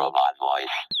 Robot voice.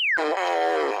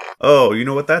 Oh, you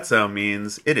know what that sound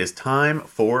means? It is time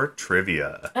for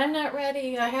trivia. I'm not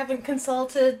ready. I haven't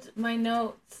consulted my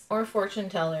notes or fortune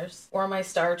tellers or my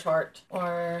star chart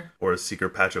or a secret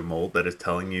patch of mold that is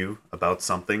telling you about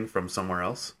something from somewhere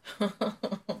else.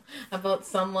 about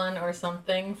someone or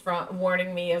something, from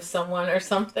warning me of someone or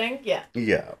something. Yeah.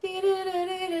 Yeah.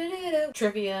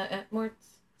 Trivia at Mort's.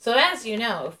 So as you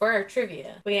know, for our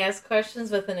trivia, we ask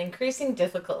questions with an increasing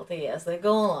difficulty as they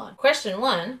go along. Question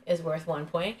 1 is worth 1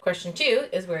 point, question 2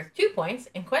 is worth 2 points,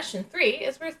 and question 3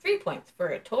 is worth 3 points, for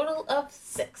a total of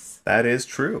 6. That is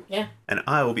true. Yeah. And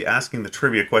I will be asking the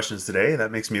trivia questions today.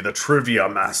 That makes me the trivia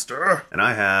master. And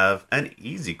I have an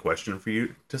easy question for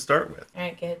you to start with.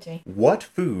 Alright, give it to me. What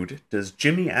food does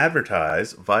Jimmy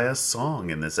advertise via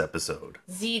song in this episode?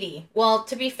 Ziti. Well,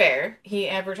 to be fair, he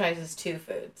advertises 2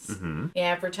 foods. Mm-hmm. He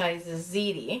advertises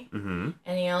ziti, and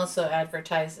he also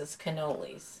advertises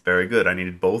cannolis. Very good. I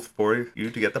needed both for you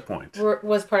to get the point.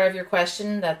 Was part of your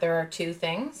question that there are 2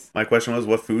 things? My question was,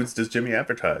 what foods does Jimmy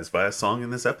advertise via song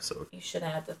in this episode? You should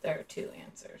add that there are 2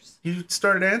 answers. You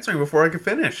started answering before I could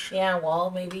finish. Yeah,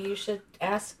 well, maybe you should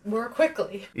ask more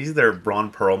quickly. He's there,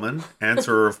 Braun Perlman,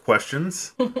 answerer of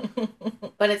questions.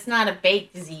 But it's not a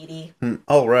baked ziti.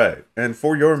 All right. And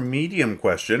for your medium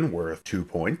question, worth 2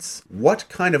 points, what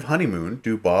kind of honeymoon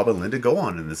do Bob and Linda go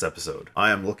on in this episode?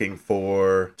 I am looking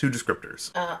for 2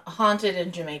 descriptors. Haunted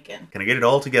and Jamaican. Can I get it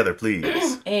all together,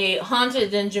 please? A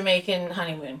haunted and Jamaican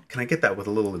honeymoon. Can I get that with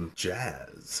a little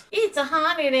jazz? It's a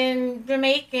haunted and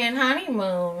Jamaican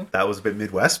honeymoon. That was a bit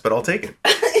Midwest, but I'll take it.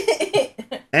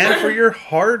 And for your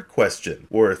hard question,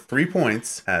 worth 3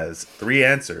 points, has 3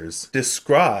 answers.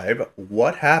 Describe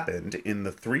what happened in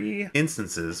the 3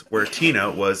 instances where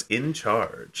Tina was in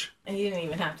charge. And you didn't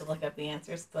even have to look up the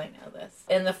answers because I know this.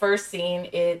 In the first scene,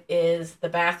 it is the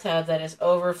bathtub that is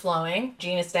overflowing.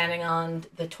 Jean is standing on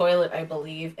the toilet, I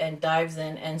believe, and dives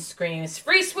in and screams,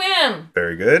 "Free swim!"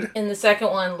 Very good. In the second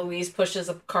one, Louise pushes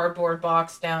a cardboard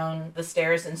box down the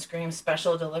stairs and screams,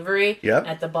 "Special delivery." Yep.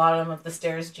 At the bottom of the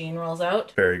stairs, Jean rolls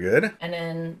out. Very good. And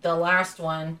in the last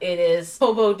one, it is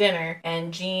hobo dinner,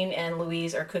 and Jean and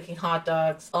Louise are cooking hot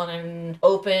dogs on an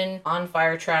open,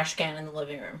 on-fire trash can in the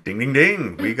living room. Ding, ding,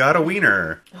 ding. We got a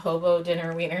wiener. A hobo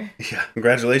dinner wiener. Yeah.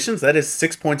 Congratulations. That is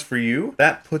 6 points for you.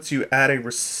 That puts you at a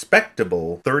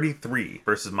respectable 33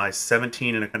 versus my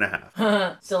 17 and a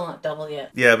half. Still not double yet.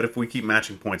 Yeah, but if we keep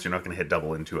matching points, you're not going to hit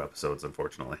double in 2 episodes,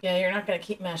 unfortunately. Yeah, you're not going to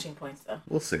keep mashing points, though.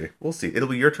 We'll see. We'll see. It'll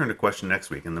be your turn to question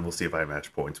next week, and then we'll see if I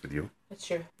match points with you. That's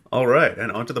true. All right,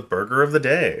 and on to the burger of the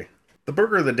day. The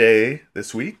burger of the day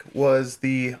this week was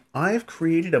the I've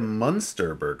created a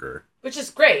Munster burger. Which is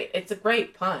great. It's a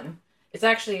great pun. It's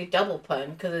actually a double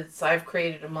pun because it's I've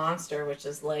created a monster, which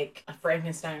is like a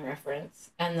Frankenstein reference,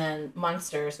 and then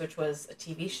Munsters, which was a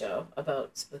TV show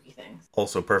about spooky things.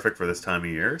 Also perfect for this time of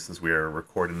year since we are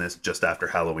recording this just after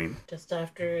Halloween. Just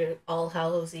after All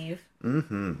Hallows Eve.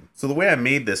 So the way I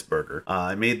made this burger,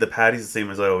 I made the patties the same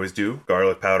as I always do.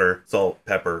 Garlic powder, salt,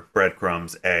 pepper,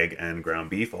 breadcrumbs, egg, and ground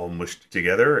beef all mushed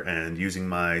together and using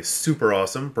my super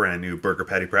awesome brand new burger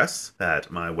patty press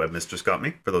that my webmistress got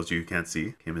me. For those of you who can't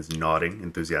see, Kim is nodding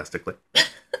enthusiastically.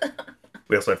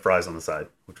 We also had fries on the side,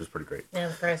 which was pretty great. Yeah,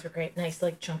 the fries were great. Nice,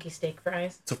 like, chunky steak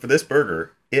fries. So for this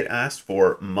burger, it asked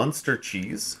for Munster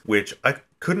cheese, which I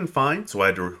couldn't find, so I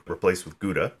had to replace with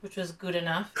Gouda. Which was good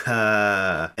enough.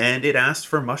 And it asked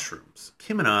for mushrooms.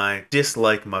 Kim and I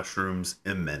dislike mushrooms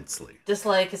immensely.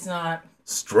 Dislike is not...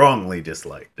 Strongly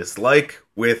dislike. Dislike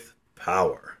with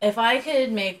power. If I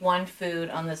could make one food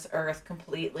on this earth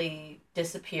completely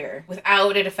disappear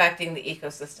without it affecting the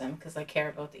ecosystem, because I care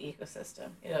about the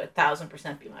ecosystem, it would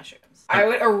 1,000% be mushrooms. I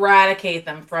would eradicate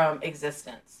them from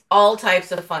existence. All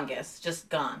types of fungus, just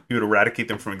gone. You would eradicate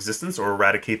them from existence or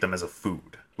eradicate them as a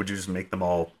food? Would you just make them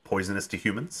all poisonous to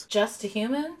humans? Just to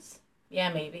humans?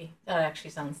 Yeah, maybe. That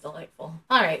actually sounds delightful.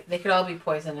 All right, they could all be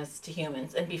poisonous to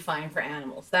humans and be fine for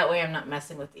animals. That way I'm not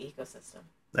messing with the ecosystem.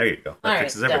 There you go. That all right,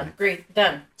 fixes everything. done. Great,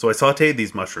 done. So I sauteed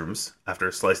these mushrooms after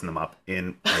slicing them up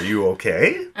in... Are you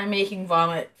okay? I'm making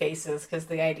vomit faces because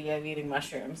the idea of eating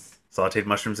mushrooms. Sauteed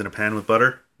mushrooms in a pan with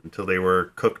butter until they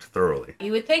were cooked thoroughly.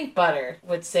 You would think butter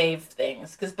would save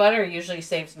things, because butter usually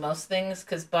saves most things,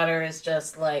 because butter is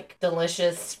just like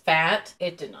delicious fat.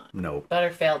 It did not. No. Butter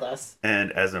failed us.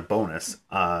 And as a bonus,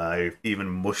 I even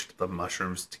mushed the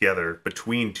mushrooms together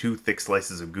between 2 thick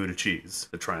slices of Gouda cheese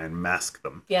to try and mask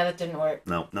them. Yeah, that didn't work.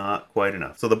 No, not quite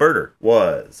enough. So the burger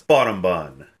was bottom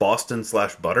bun,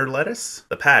 Boston/butter lettuce,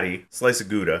 the patty, slice of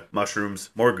Gouda, mushrooms,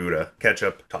 more Gouda,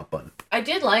 ketchup, top bun. I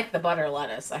did like the butter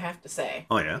lettuce, I have to say.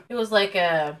 Oh yeah? It was like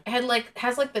has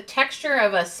like the texture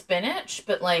of a spinach,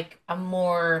 but like a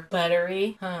more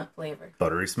buttery flavor.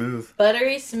 Buttery smooth.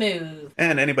 Buttery smooth.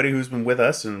 And anybody who's been with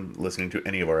us and listening to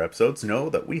any of our episodes know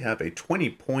that we have a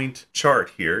 20-point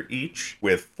chart here each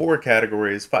with 4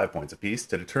 categories, 5 points apiece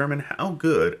to determine how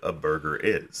good a burger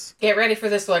is. Get ready for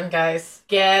this one, guys.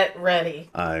 Get ready.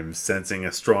 I'm sensing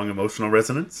a strong emotional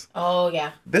resonance. Oh,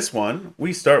 yeah. This one,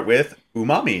 we start with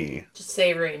umami. Just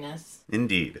savoriness.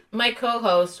 Indeed. My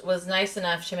co-host was nice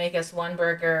enough to make us one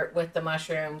burger with the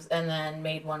mushrooms and then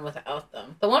made one without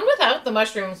them. The one without the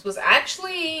mushrooms was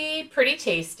actually pretty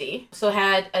tasty. So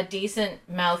had a decent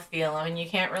mouthfeel. I mean, you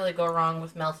can't really go wrong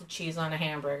with melted cheese on a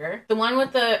hamburger. The one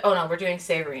with the... Oh, no, we're doing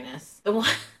savoriness. The one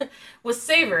was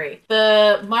savory.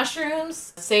 The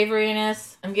mushrooms,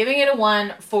 savoriness. I'm giving it a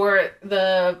 1 for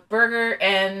the burger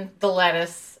and the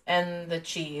lettuce and the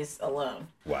cheese alone.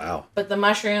 Wow. But the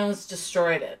mushrooms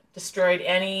destroyed it. Destroyed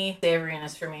any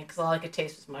savoriness for me because all I could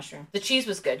taste was mushroom. The cheese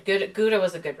was good. Gouda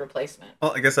was a good replacement.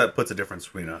 Well, I guess that puts a difference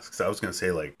between us because I was going to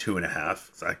say like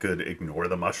 2.5. So I could ignore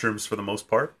the mushrooms for the most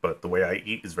part, but the way I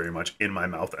eat is very much in my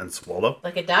mouth and swallow.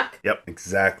 Like a duck? Yep,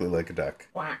 exactly like a duck.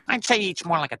 Wow. I'd say he eats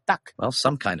more like a duck. Well,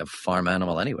 some kind of farm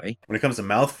animal anyway. When it comes to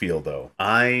mouthfeel, though,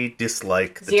 I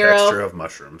dislike the 0. texture of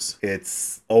mushrooms.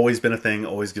 It's always been a thing,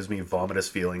 always gives me vomitous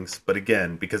feelings. But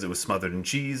again, because it was smothered in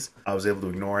cheese, I was able to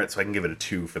ignore it, so I can give it a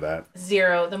 2 for that.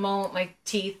 0. The moment my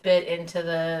teeth bit into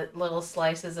the little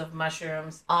slices of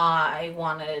mushrooms, I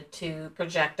wanted to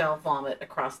projectile vomit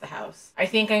across the house. I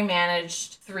think I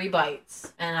managed 3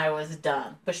 bites, and I was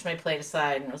done. Pushed my plate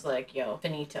aside and was like, yo,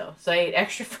 finito. So I ate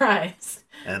extra fries.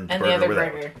 And And the other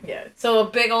without. burger. Yeah. So a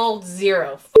big old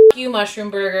 0. you, Mushroom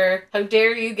Burger. How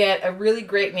dare you get a really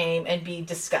great name and be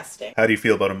disgusting? How do you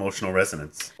feel about emotional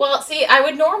resonance? Well, see, I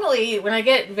would normally, when I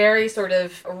get very sort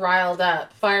of riled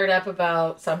up, fired up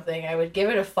about something, I would give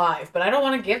it a 5, but I don't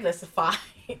want to give this a 5.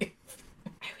 I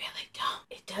really don't.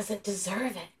 It doesn't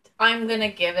deserve it. I'm gonna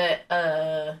give it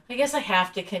I guess I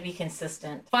have to be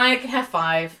consistent. Fine, I can have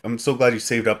 5. I'm so glad you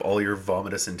saved up all your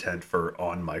vomitous intent for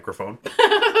on microphone.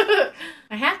 I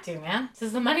have to, man. This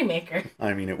is the moneymaker.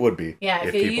 I mean, it would be. Yeah,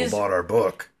 if people bought our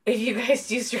book. If you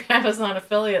guys used your Amazon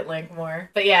affiliate link more.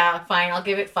 But yeah, fine, I'll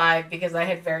give it 5 because I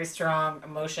had very strong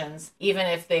emotions, even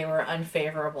if they were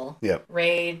unfavorable. Yep.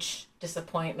 Rage,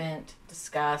 disappointment,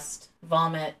 disgust,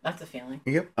 vomit. That's a feeling.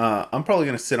 Yep. I'm probably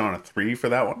going to sit on a 3 for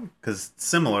that one because it's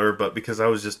similar, but because I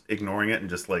was just ignoring it and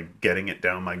just like getting it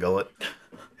down my gullet.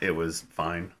 It was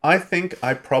fine. I think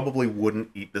I probably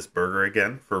wouldn't eat this burger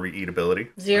again for reeatability.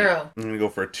 0. I'm going to go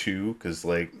for a 2 because,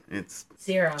 like, it's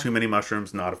 0. too many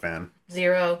mushrooms. Not a fan.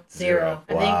 0. Wow.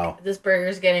 I think this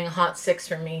burger's getting a hot 6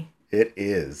 from me. It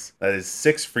is. That is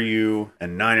 6 for you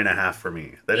and 9.5 for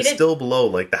me. That is still below,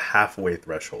 like, the halfway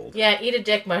threshold. Yeah, eat a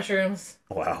dick, mushrooms.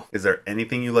 Wow. Is there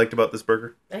anything you liked about this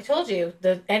burger? I told you,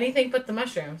 anything but the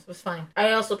mushrooms was fine.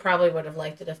 I also probably would have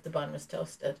liked it if the bun was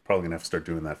toasted. Probably gonna have to start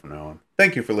doing that from now on.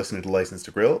 Thank you for listening to License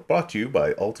to Grill, brought to you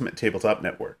by Ultimate Tabletop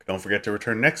Network. Don't forget to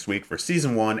return next week for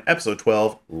Season 1, Episode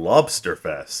 12, Lobster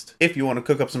Fest. If you want to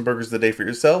cook up some burgers of the day for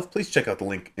yourself, please check out the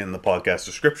link in the podcast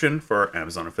description for our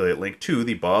Amazon affiliate link to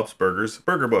the Bob's Burgers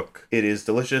Burger Book. It is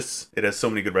delicious, it has so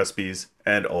many good recipes,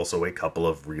 and also a couple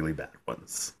of really bad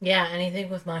ones. Yeah, anything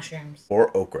with mushrooms.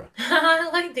 Or okra. I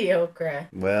like the okra.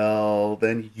 Well,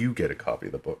 then you get a copy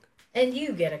of the book. And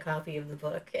you get a copy of the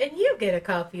book. And you get a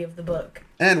copy of the book.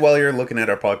 And while you're looking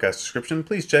at our podcast description,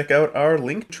 please check out our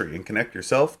link tree and connect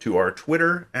yourself to our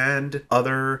Twitter and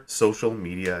other social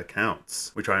media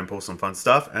accounts. We try and post some fun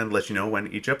stuff and let you know when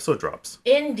each episode drops.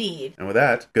 Indeed. And with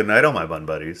that, good night, all my bun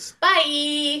buddies.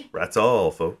 Bye! Rats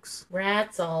all, folks.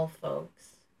 Rats all, folks.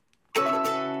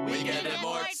 Weekend at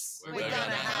Mort's. We're gonna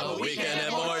have a weekend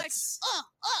at Mort's.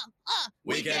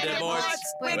 Weekend at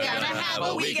Mort's. We're gonna have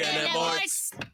a weekend at Mort's.